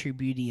the true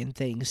beauty in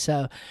things.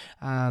 So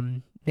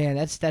man,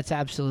 that's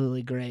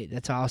absolutely great.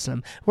 That's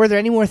awesome. Were there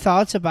any more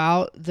thoughts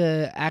about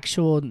the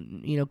actual,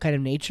 kind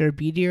of nature of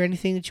beauty or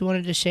anything that you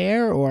wanted to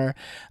share? Or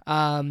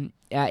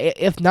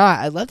if not,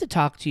 I'd love to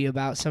talk to you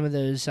about some of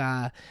those.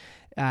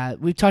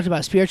 We've talked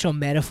about spiritual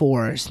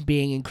metaphors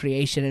being in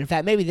creation. And in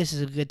fact, maybe this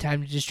is a good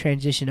time to just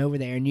transition over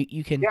there, and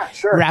you can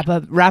wrap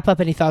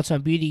up any thoughts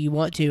on beauty you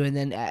want to, and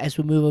then as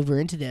we move over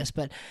into this.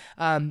 But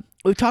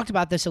we've talked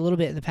about this a little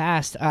bit in the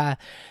past,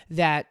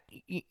 that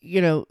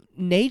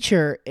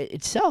nature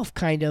itself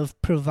kind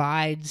of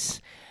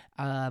provides,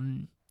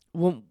 when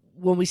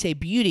we say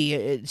beauty,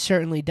 it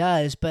certainly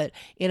does, but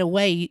in a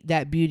way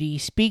that beauty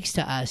speaks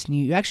to us. And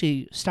you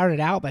actually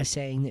started out by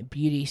saying that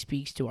beauty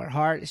speaks to our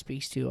heart, it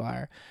speaks to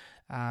our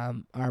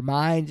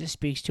minds, it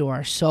speaks to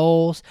our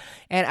souls.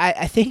 And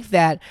I think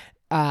that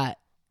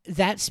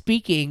that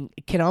speaking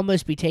can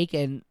almost be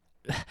taken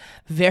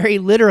very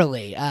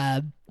literally,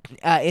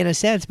 in a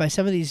sense, by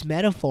some of these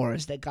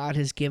metaphors that God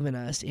has given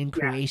us in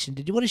creation.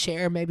 Did you want to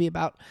share maybe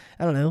about,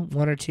 I don't know,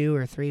 one or two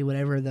or three,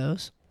 whatever of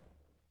those?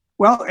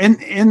 Well,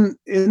 in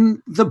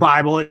the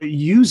Bible, it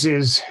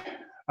uses,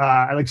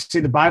 I like to say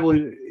the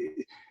Bible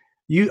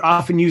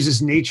often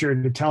uses nature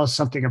to tell us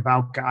something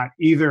about God,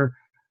 either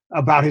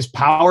about his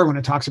power when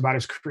it talks about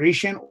his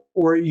creation,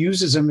 or it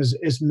uses them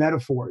as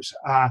metaphors.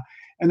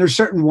 And there's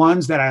certain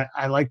ones that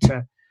I like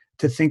to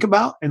think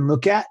about and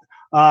look at.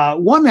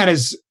 One that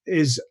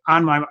is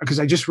on my, because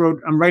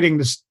I'm writing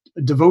this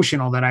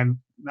devotional that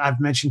I've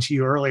mentioned to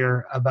you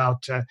earlier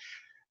about,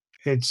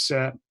 it's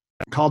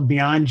called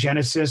Beyond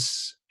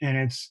Genesis, and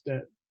it's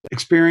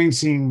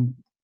experiencing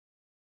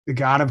the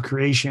God of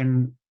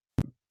creation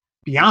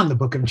beyond the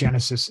book of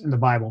Genesis in the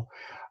Bible.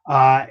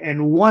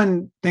 And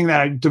one thing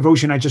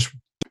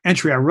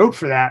entry I wrote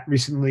for that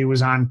recently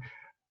was on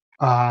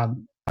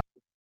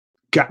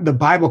the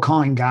Bible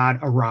calling God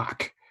a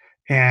rock.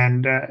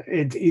 And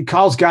it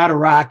calls God a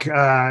rock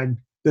the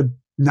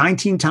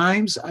 19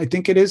 times, I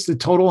think it is the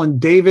total. And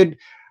David,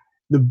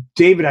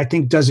 I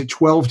think, does it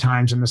 12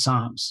 times in the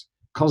Psalms,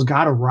 calls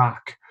God a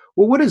rock.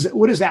 Well, what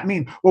does that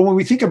mean? Well, when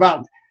we think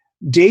about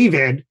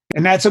David,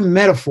 and that's a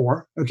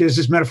metaphor. Okay, it's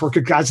just metaphor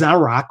because God's not a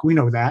rock. We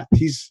know that.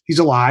 He's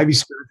alive.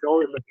 He's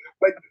spiritual.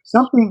 But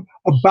something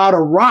about a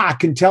rock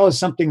can tell us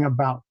something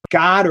about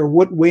God, or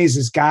what ways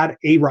is God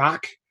a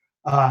rock?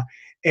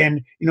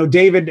 And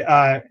David,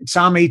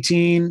 Psalm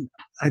 18,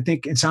 I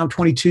think in Psalm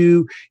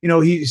 22,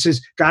 he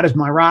says, God is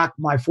my rock,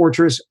 my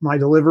fortress, my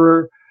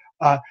deliverer.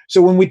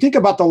 So when we think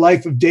about the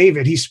life of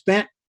David, he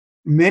spent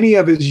many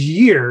of his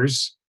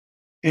years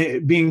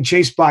being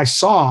chased by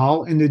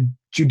Saul in the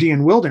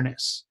Judean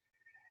wilderness.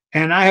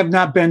 And I have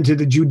not been to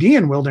the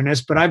Judean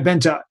wilderness, but I've been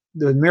to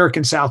the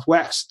American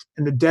Southwest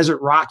and the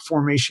desert rock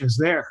formations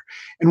there.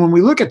 And when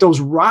we look at those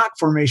rock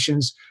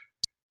formations,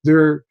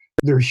 they're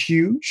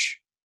huge.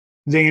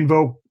 They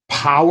invoke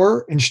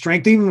power and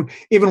strength. Even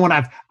when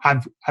I've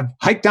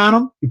hiked on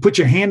them, you put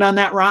your hand on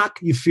that rock,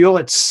 you feel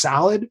it's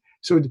solid.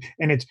 So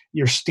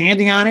you're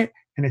standing on it,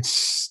 and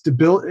it's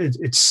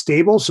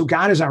stable. So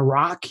God is our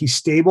rock. He's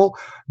stable.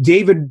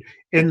 David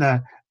in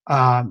the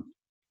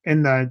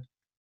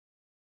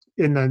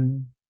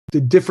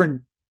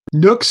different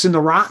nooks in the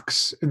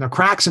rocks, and the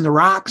cracks in the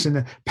rocks, and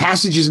the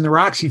passages in the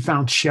rocks, he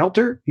found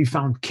shelter. He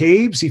found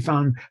caves. He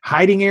found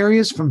hiding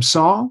areas from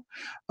Saul.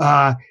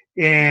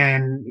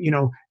 And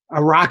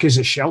a rock is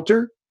a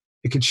shelter.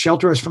 It could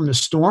shelter us from the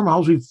storm.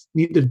 All we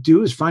need to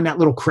do is find that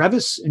little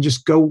crevice and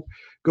just go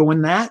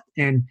in that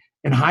and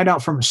hide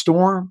out from a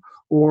storm.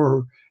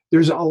 Or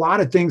there's a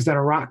lot of things that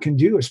a rock can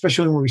do,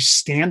 especially when we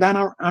stand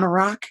on a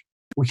rock.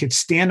 We could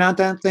stand on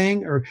that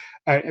thing, or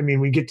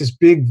we get this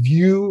big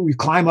view. We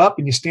climb up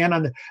and you stand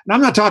on and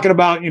I'm not talking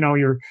about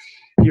your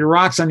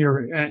rocks on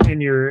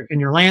in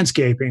your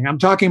landscaping. I'm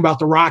talking about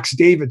the rocks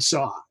David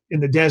saw in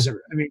the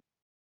desert.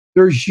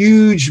 They're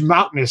huge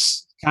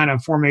mountainous kind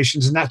of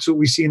formations, and that's what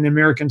we see in the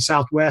American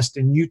Southwest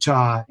and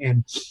Utah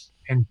and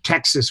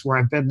Texas, where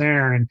I've been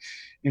there, and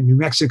in New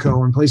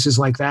Mexico and places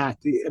like that.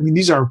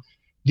 These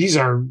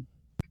are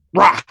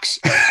rocks.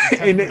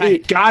 And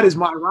right. God is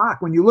my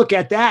rock. When you look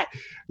at that,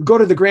 go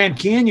to the Grand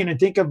Canyon and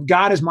think of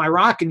God as my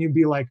rock, and you'd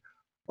be like,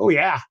 oh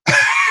yeah,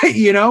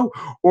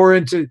 or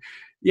into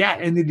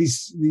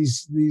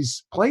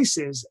these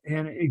places,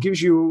 and it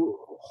gives you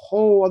a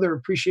whole other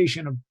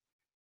appreciation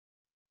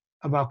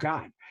about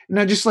God.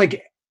 Now, just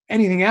like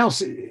anything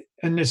else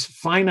in this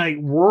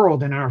finite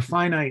world, in our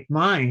finite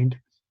mind,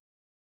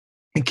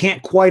 it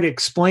can't quite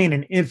explain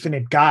an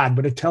infinite God,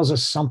 but it tells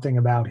us something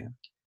about him.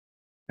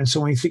 And so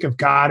when you think of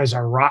God as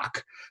our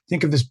rock,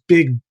 think of this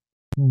big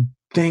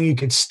thing you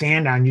could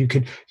stand on. You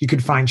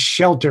could find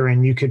shelter,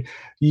 and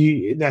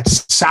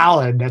that's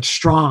solid, that's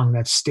strong,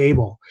 that's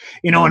stable.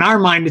 In our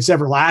mind, it's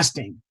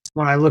everlasting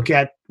when I look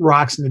at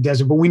rocks in the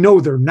desert, but we know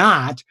they're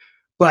not.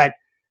 But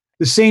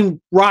the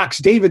same rocks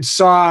David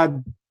saw,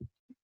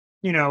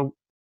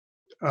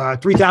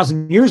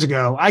 3,000 years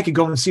ago, I could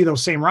go and see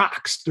those same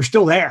rocks. They're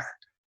still there.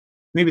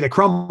 Maybe they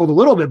crumbled a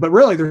little bit, but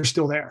really they're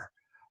still there.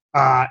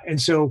 And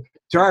so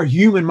to our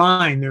human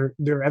mind,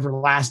 they're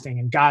everlasting,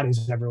 and God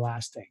is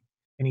everlasting,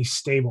 and he's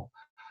stable.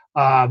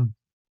 Another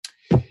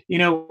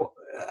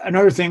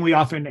thing we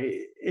often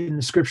in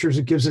the scriptures,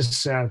 it gives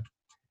us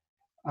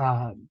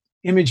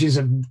images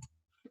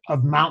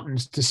of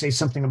mountains to say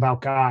something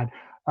about God.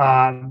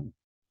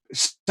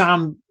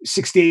 Psalm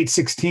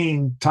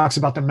 68:16 talks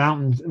about the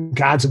mountains,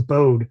 God's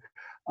abode.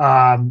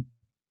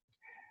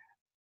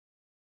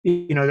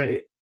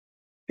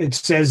 It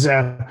says,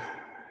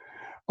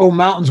 "O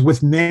mountains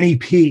with many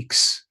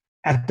peaks,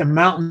 at the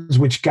mountains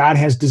which God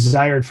has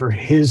desired for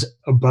his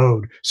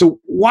abode."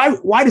 So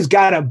why does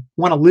God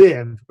want to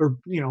live,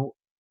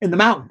 in the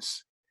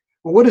mountains?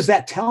 Well, what does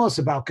that tell us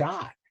about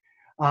God?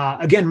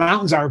 Again,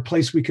 mountains are a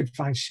place we could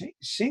find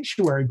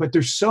sanctuary, but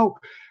they're so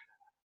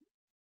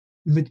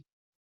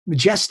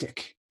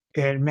majestic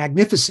and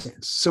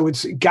magnificent. So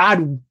it's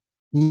God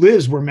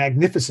lives where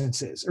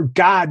magnificence is, or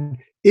God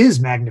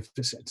is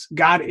magnificence.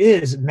 God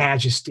is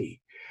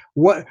majesty.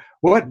 What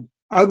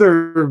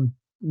other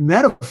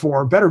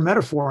better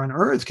metaphor on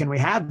earth can we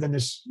have than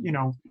this?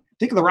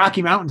 Think of the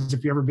Rocky Mountains,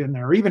 if you've ever been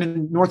there, or even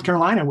in North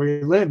Carolina where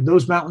you live,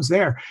 those mountains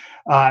there,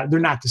 they're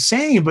not the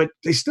same, but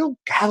they still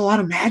have a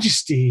lot of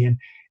majesty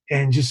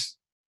and just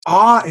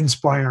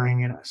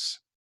awe-inspiring in us.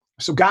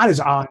 So God is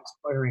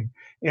awe-inspiring.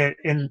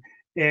 And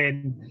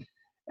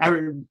I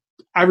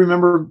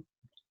remember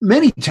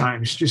many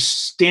times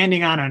just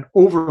standing on an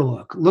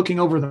overlook, looking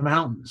over the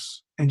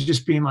mountains, and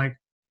just being like,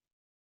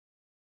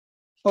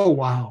 oh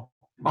wow,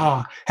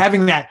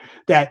 having that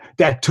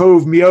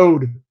tov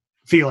miod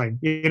feeling,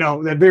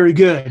 that very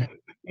good,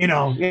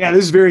 this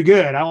is very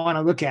good. I want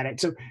to look at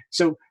it.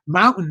 So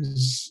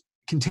mountains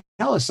can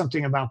tell us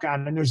something about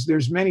God, and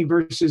there's many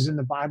verses in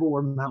the Bible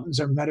where mountains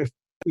are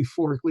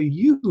metaphorically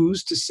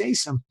used to say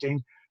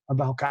something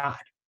about God.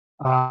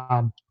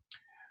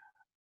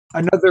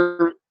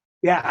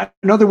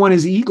 Another one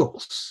is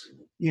eagles.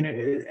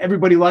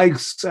 Everybody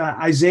likes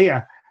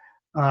Isaiah,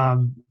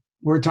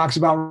 where it talks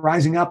about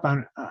rising up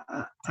on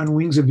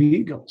wings of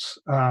eagles.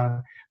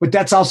 But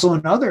that's also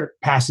in other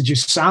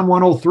passages. Psalm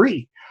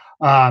 103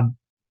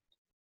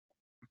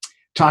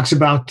 talks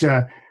about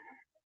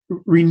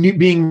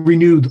being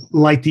renewed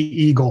like the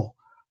eagle.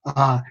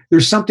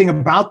 There's something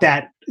about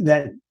that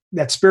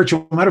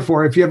spiritual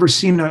metaphor. If you ever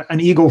seen an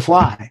eagle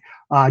fly,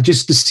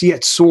 just to see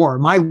it soar.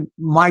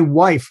 My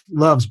wife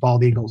loves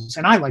bald eagles,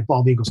 and I like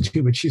bald eagles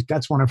too, but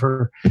that's one of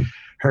her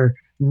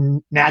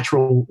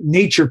natural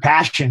nature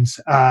passions,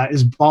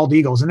 is bald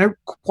eagles. And they're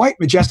quite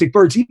majestic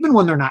birds, even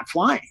when they're not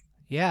flying.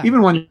 Yeah.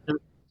 Even when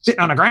sitting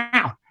on the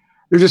ground.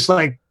 They're just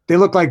like, they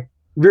look like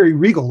very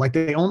regal, like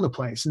they own the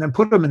place, and then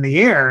put them in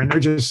the air and they're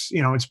just,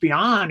 it's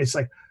beyond. It's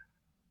like,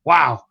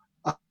 wow.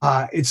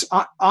 It's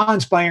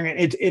awe-inspiring.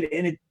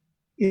 It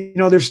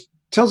there's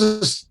tells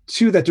us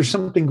too that there's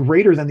something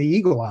greater than the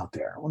eagle out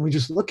there when we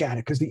just look at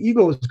it, because the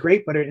eagle is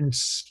great, but it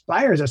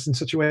inspires us in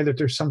such a way that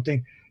there's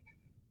something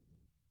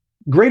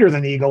greater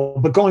than the eagle.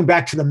 But going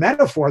back to the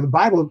metaphor, the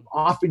Bible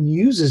often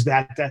uses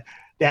that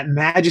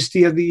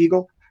majesty of the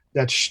eagle,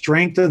 that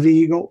strength of the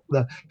eagle,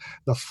 the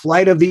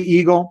flight of the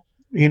eagle.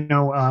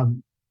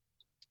 It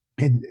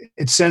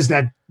says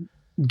that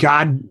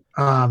God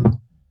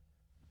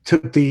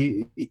took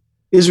the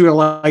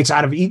Israelites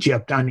out of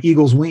Egypt on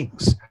eagle's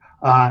wings.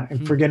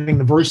 And forgetting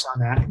the verse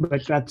on that,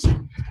 but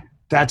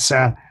that's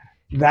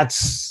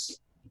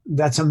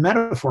a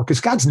metaphor, because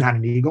God's not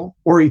an eagle,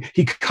 or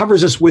he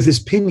covers us with his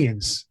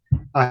pinions,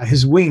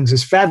 his wings,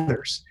 his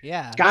feathers.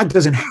 Yeah. God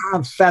doesn't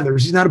have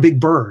feathers. He's not a big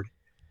bird,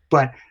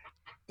 but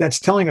that's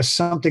telling us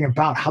something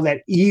about how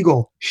that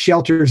eagle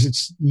shelters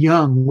its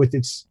young with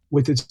its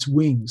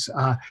wings.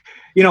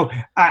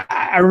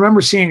 I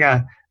remember seeing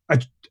a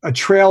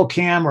trail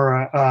cam,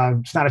 or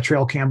it's not a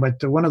trail cam,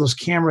 but one of those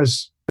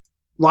cameras,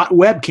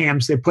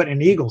 webcams they put in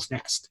an eagle's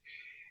nest,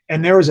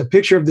 and there was a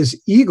picture of this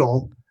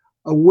eagle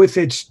with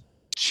its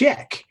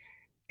chick,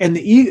 and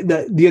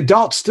the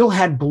adult still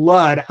had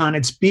blood on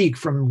its beak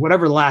from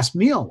whatever the last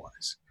meal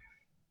was,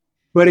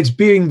 but it's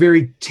being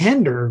very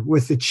tender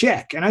with the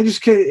chick. And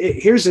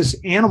here's this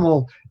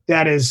animal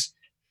that is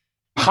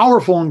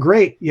powerful and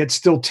great, yet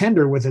still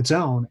tender with its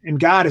own. And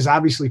God is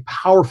obviously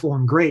powerful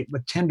and great,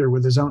 but tender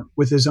with his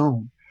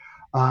own.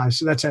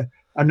 So that's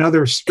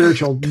another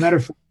spiritual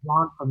metaphor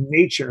drawn from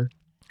nature.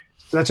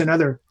 So that's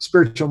another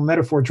spiritual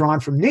metaphor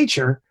drawn from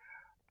nature,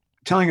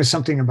 telling us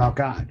something about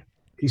God.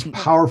 He's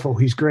powerful,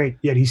 he's great,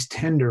 yet he's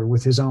tender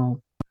with his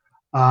own.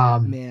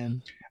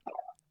 Man,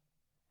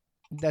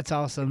 that's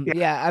awesome.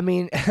 Yeah, I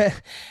mean,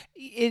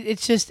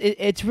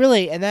 it's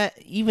really, and that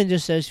even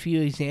just those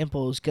few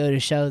examples go to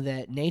show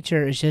that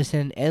nature is just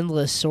an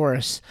endless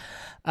source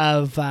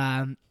of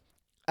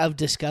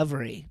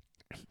discovery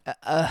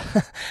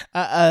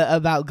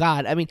about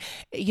God. I mean,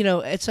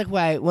 it's like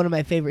why one of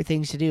my favorite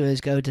things to do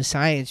is go to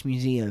science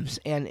museums,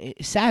 and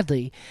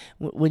sadly,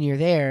 when you're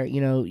there,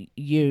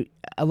 you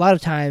a lot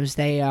of times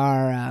they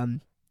are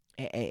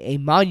a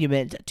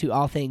monument to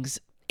all things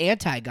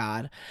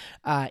anti-God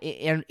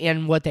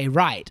in what they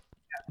write,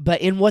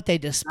 but in what they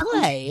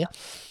display,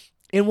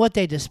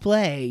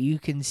 you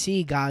can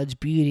see God's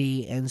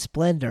beauty and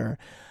splendor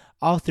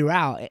all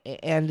throughout,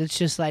 and it's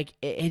just like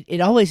it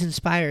always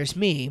inspires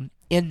me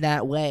in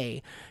that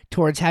way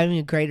towards having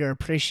a greater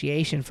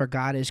appreciation for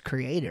God as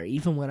creator,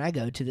 even when I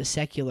go to the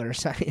secular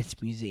science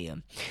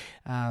museum,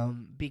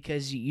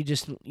 because you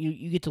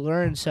get to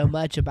learn so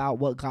much about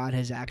what God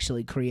has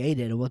actually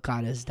created and what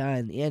God has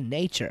done in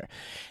nature.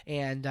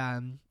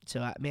 And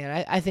so,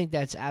 man, I think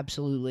that's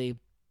absolutely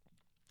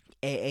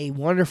a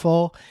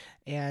wonderful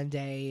and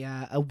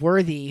a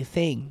worthy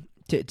thing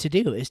to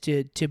do, is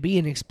to be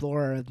an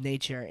explorer of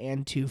nature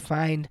and to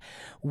find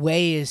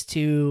ways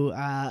to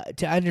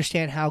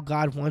understand how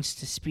God wants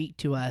to speak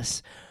to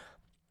us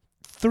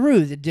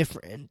through the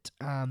different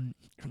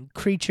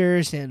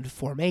creatures and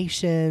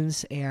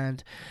formations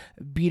and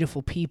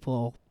beautiful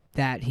people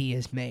that he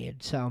has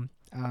made. So,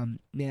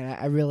 man,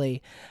 I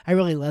really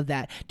love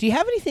that. Do you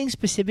have anything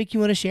specific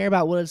you want to share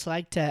about what it's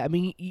like to? I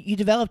mean, you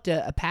developed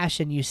a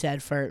passion, you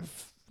said, for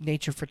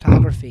nature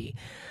photography.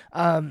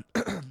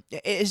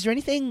 Is there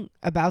anything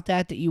about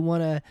that you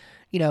want to,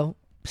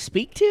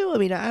 speak to? I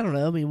mean, I don't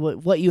know. I mean,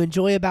 what you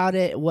enjoy about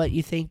it, what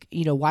you think,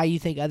 why you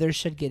think others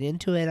should get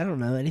into it. I don't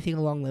know. Anything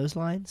along those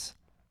lines?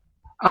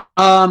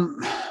 I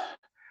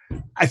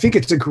think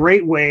it's a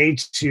great way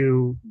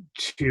to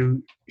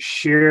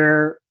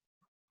share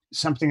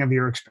something of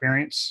your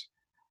experience,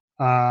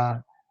 to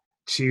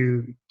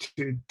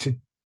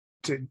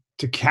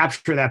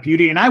capture that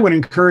beauty. And I would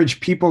encourage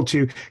people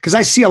to, because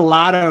I see a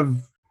lot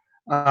of,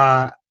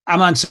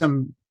 I'm on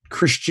some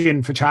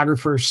Christian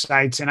photographer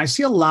sites, and I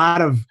see a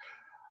lot of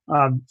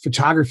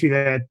photography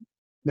that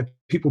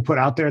people put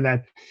out there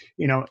that,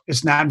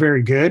 it's not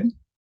very good.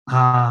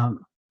 But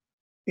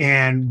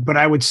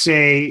I would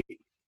say,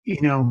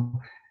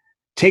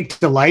 take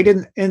delight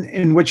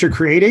in what you're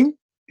creating.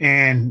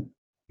 And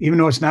even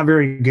though it's not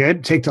very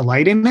good, take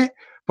delight in it.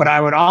 But I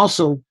would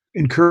also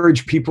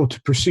encourage people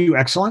to pursue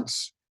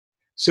excellence.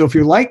 So if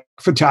you like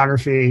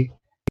photography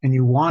and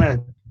you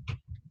want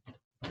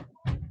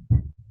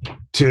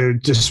to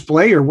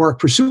display your work,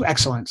 pursue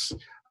excellence,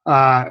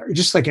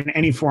 just like in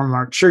any form of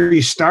art. Sure,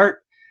 you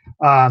start,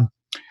 where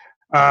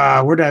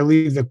did I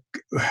leave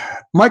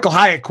Michael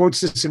Hyatt quotes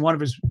this in one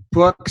of his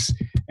books,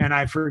 and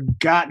I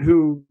forgot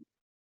who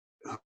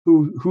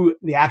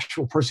the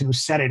actual person who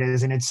said it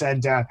is. And it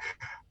said,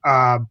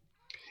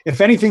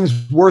 if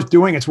anything's worth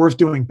doing, it's worth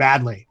doing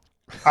badly.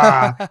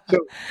 So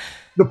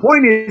the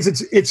point is,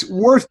 it's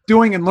worth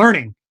doing and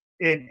learning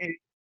and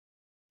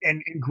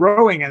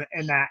growing and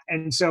that.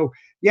 And so,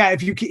 yeah,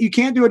 if you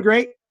can't do it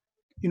great,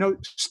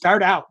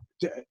 start out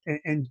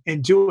and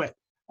do it.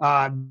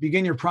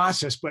 begin your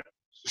process, but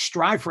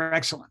strive for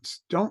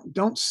excellence.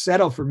 Don't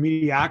settle for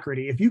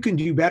mediocrity. If you can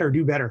do better,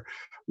 do better.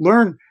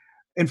 Learn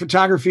in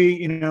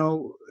photography,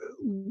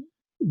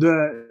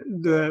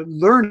 the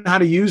learn how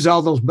to use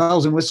all those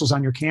bells and whistles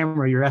on your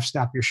camera, your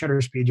f-stop, your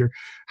shutter speed, your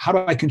how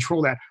do I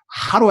control that?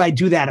 How do I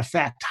do that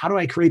effect? How do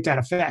I create that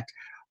effect?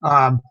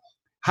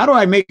 How do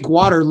I make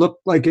water look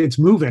like it's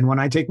moving when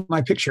I take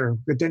my picture,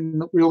 but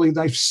then really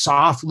like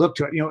soft look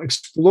to it?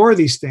 Explore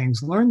these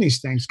things, learn these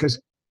things,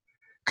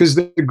 because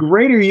the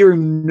greater you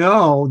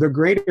know, the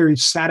greater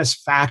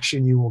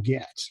satisfaction you will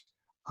get.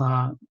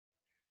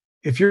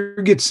 If you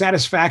get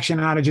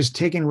satisfaction out of just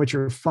taking with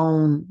your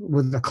phone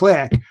with a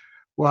click,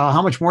 well,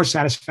 how much more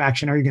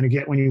satisfaction are you going to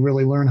get when you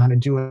really learn how to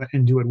do it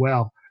and do it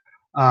well?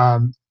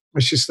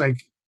 It's just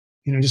like,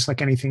 just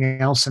like anything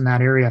else in that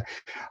area.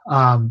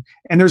 And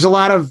there's a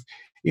lot of,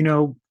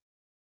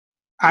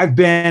 I've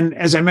been,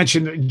 as I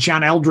mentioned,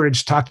 John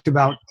Eldridge talked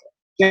about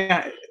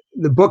the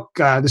book,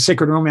 The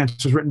Sacred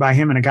Romance was written by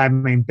him and a guy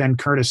named Ben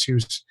Curtis, who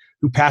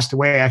passed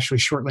away actually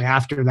shortly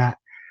after that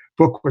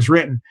book was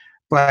written.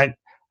 But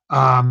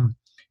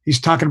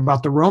he's talking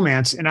about the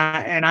romance, and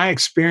I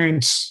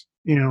experience,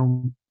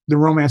 the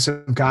romance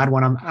of God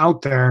when I'm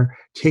out there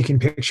taking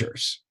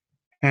pictures,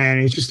 and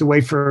it's just a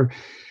way for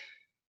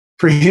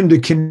him to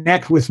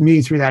connect with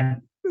me through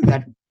that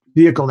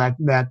vehicle,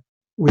 that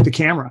with the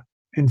camera,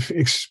 and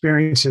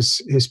experience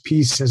his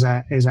piece as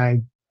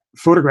I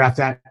photograph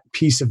that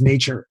piece of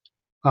nature.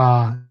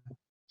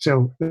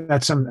 So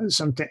that's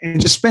something, and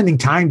just spending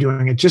time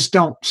doing it. Just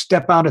don't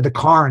step out of the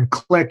car and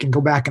click and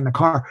go back in the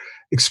car.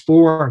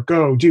 Explore,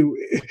 go, do,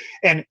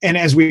 and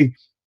as we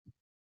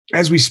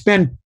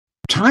spend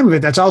time of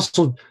it, that's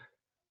also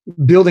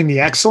building the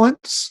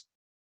excellence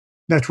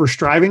that we're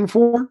striving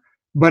for.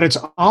 But it's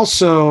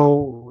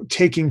also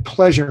taking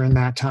pleasure in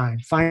that time,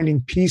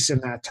 finding peace in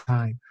that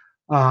time,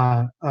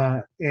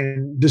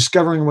 and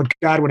discovering what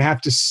God would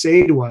have to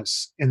say to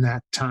us in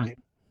that time.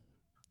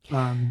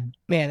 Man,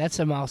 that's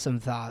some awesome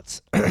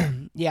thoughts.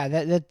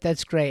 Yeah,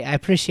 that's great. I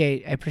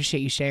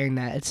appreciate you sharing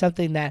that. It's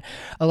something that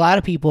a lot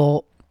of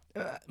people,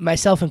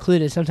 myself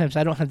included, sometimes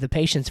I don't have the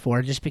patience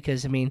for, just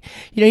because, you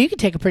can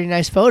take a pretty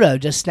nice photo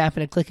just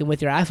snapping and clicking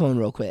with your iPhone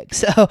real quick.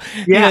 So,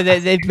 yeah.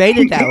 They've made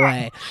it that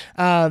way.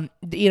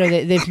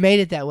 They've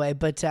made it that way.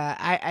 But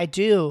I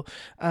do,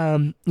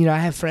 I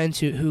have friends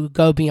who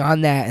go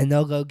beyond that, and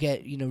they'll go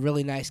get,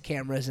 really nice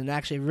cameras and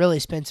actually really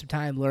spend some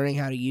time learning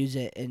how to use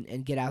it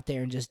and get out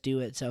there and just do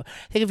it. So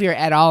I think if you're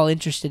at all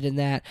interested in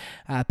that,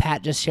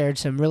 Pat just shared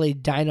some really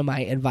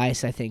dynamite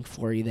advice, I think,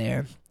 for you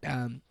there.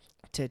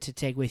 To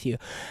take with you.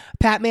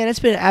 Pat, man, it's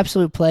been an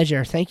absolute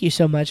pleasure. Thank you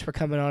so much for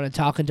coming on and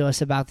talking to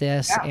us about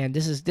this. Yeah. And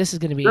this is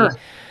going to be, man,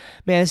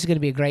 this is going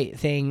to be a great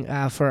thing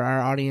for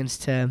our audience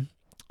to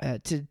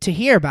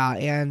hear about.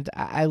 And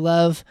I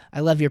love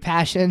your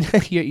passion.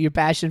 your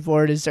passion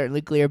for it is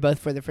certainly clear, both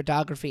for the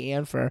photography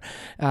and for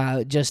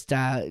just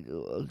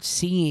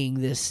seeing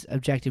this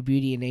objective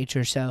beauty in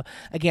nature. So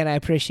again, I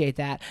appreciate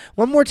that.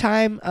 One more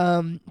time,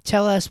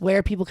 tell us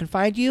where people can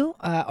find you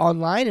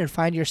online and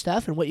find your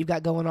stuff and what you've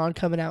got going on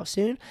coming out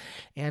soon,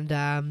 and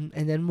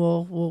then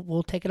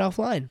we'll take it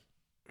offline.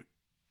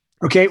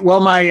 Okay, well,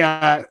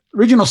 my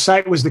original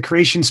site was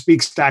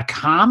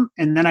thecreationspeaks.com,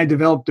 and then I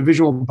developed the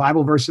visual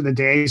Bible verse of the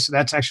day. So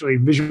that's actually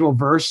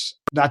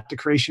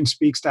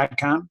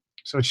visualverse.thecreationspeaks.com.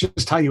 So it's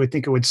just how you would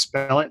think it would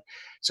spell it.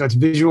 So it's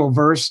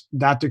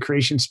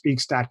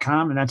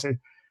visualverse.thecreationspeaks.com, and that's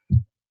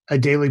a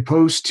daily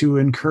post to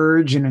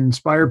encourage and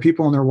inspire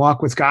people in their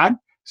walk with God.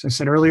 So I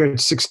said earlier,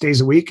 it's 6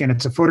 days a week, and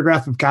it's a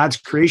photograph of God's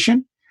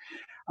creation,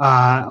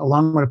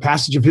 along with a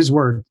passage of His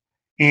Word.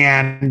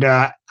 And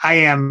I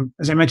am,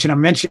 as I mentioned,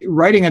 I'm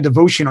writing a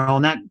devotional,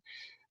 and that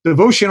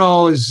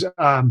devotional is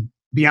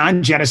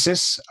beyond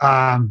Genesis,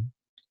 and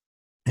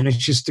it's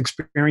just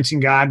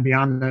experiencing God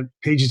beyond the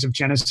pages of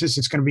Genesis.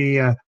 It's going to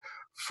be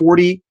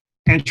 40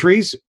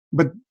 entries,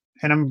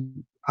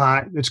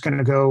 it's going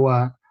to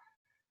go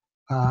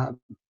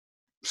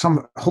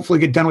hopefully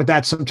get done with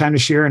that sometime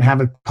this year and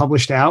have it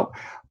published out.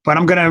 But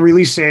I'm going to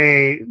release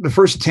the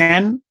first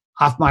 10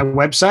 off my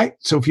website.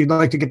 So if you'd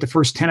like to get the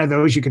first 10 of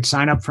those, you could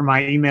sign up for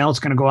my email. It's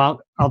going to go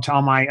out to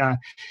all my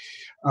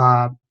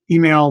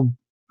email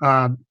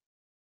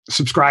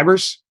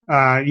subscribers.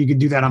 You can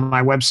do that on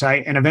my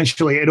website, and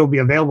eventually it'll be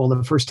available.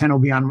 The first 10 will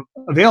be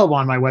available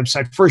on my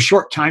website for a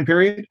short time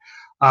period,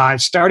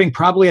 starting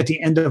probably at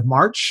the end of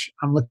March.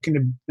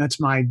 That's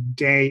my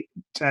day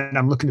that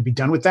I'm looking to be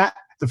done with that,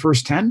 the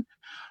first 10.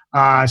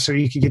 So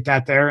you can get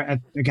that there.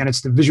 Again,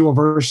 it's the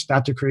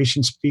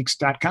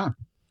visualverse.thecreationspeaks.com.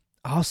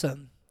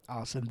 Awesome.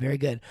 Very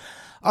good.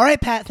 All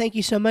right, Pat, thank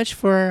you so much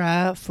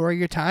for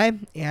your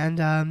time, and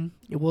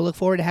we'll look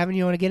forward to having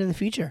you on again in the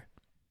future.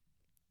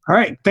 All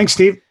right. Thanks,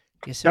 Steve.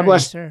 Yes, sir. God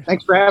bless. Yes, sir.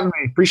 Thanks for having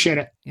me. Appreciate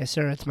it. Yes,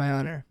 sir. It's my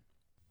honor.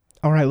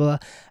 All right. Well,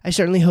 I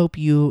certainly hope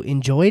you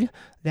enjoyed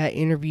that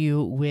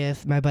interview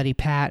with my buddy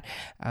Pat.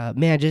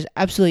 Man, just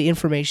absolutely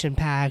information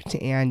packed,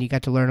 and you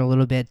got to learn a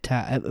little bit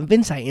of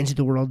insight into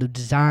the world of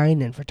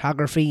design and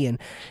photography, and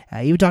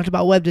you talked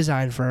about web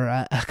design for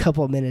a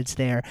couple of minutes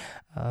there.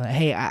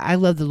 Hey, I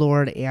love the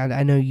Lord, and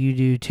I know you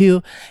do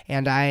too,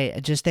 and I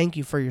just thank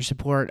you for your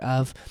support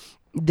of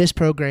this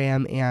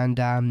program and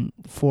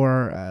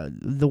for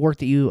the work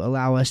that you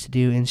allow us to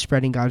do in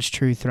spreading God's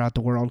truth throughout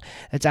the world.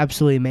 That's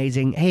absolutely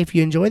amazing. Hey, if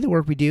you enjoy the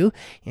work we do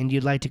and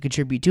you'd like to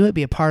contribute to it,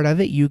 be a part of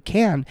it, you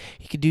can.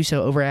 You can do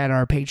so over at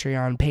our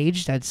Patreon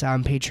page. That's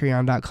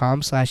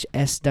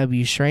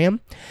patreon.com/swschram.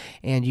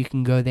 And you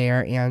can go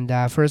there, and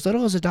for as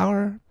little as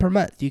 $1 per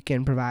month, you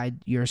can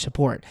provide your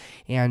support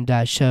and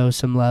show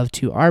some love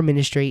to our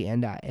ministry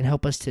and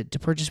help us to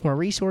purchase more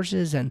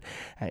resources and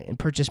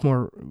purchase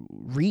more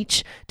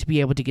reach to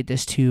be able to get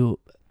this to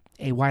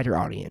a wider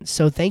audience.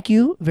 So thank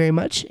you very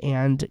much,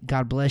 and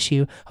God bless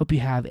you. Hope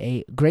you have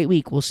a great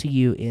week. We'll see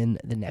you in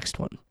the next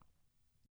one.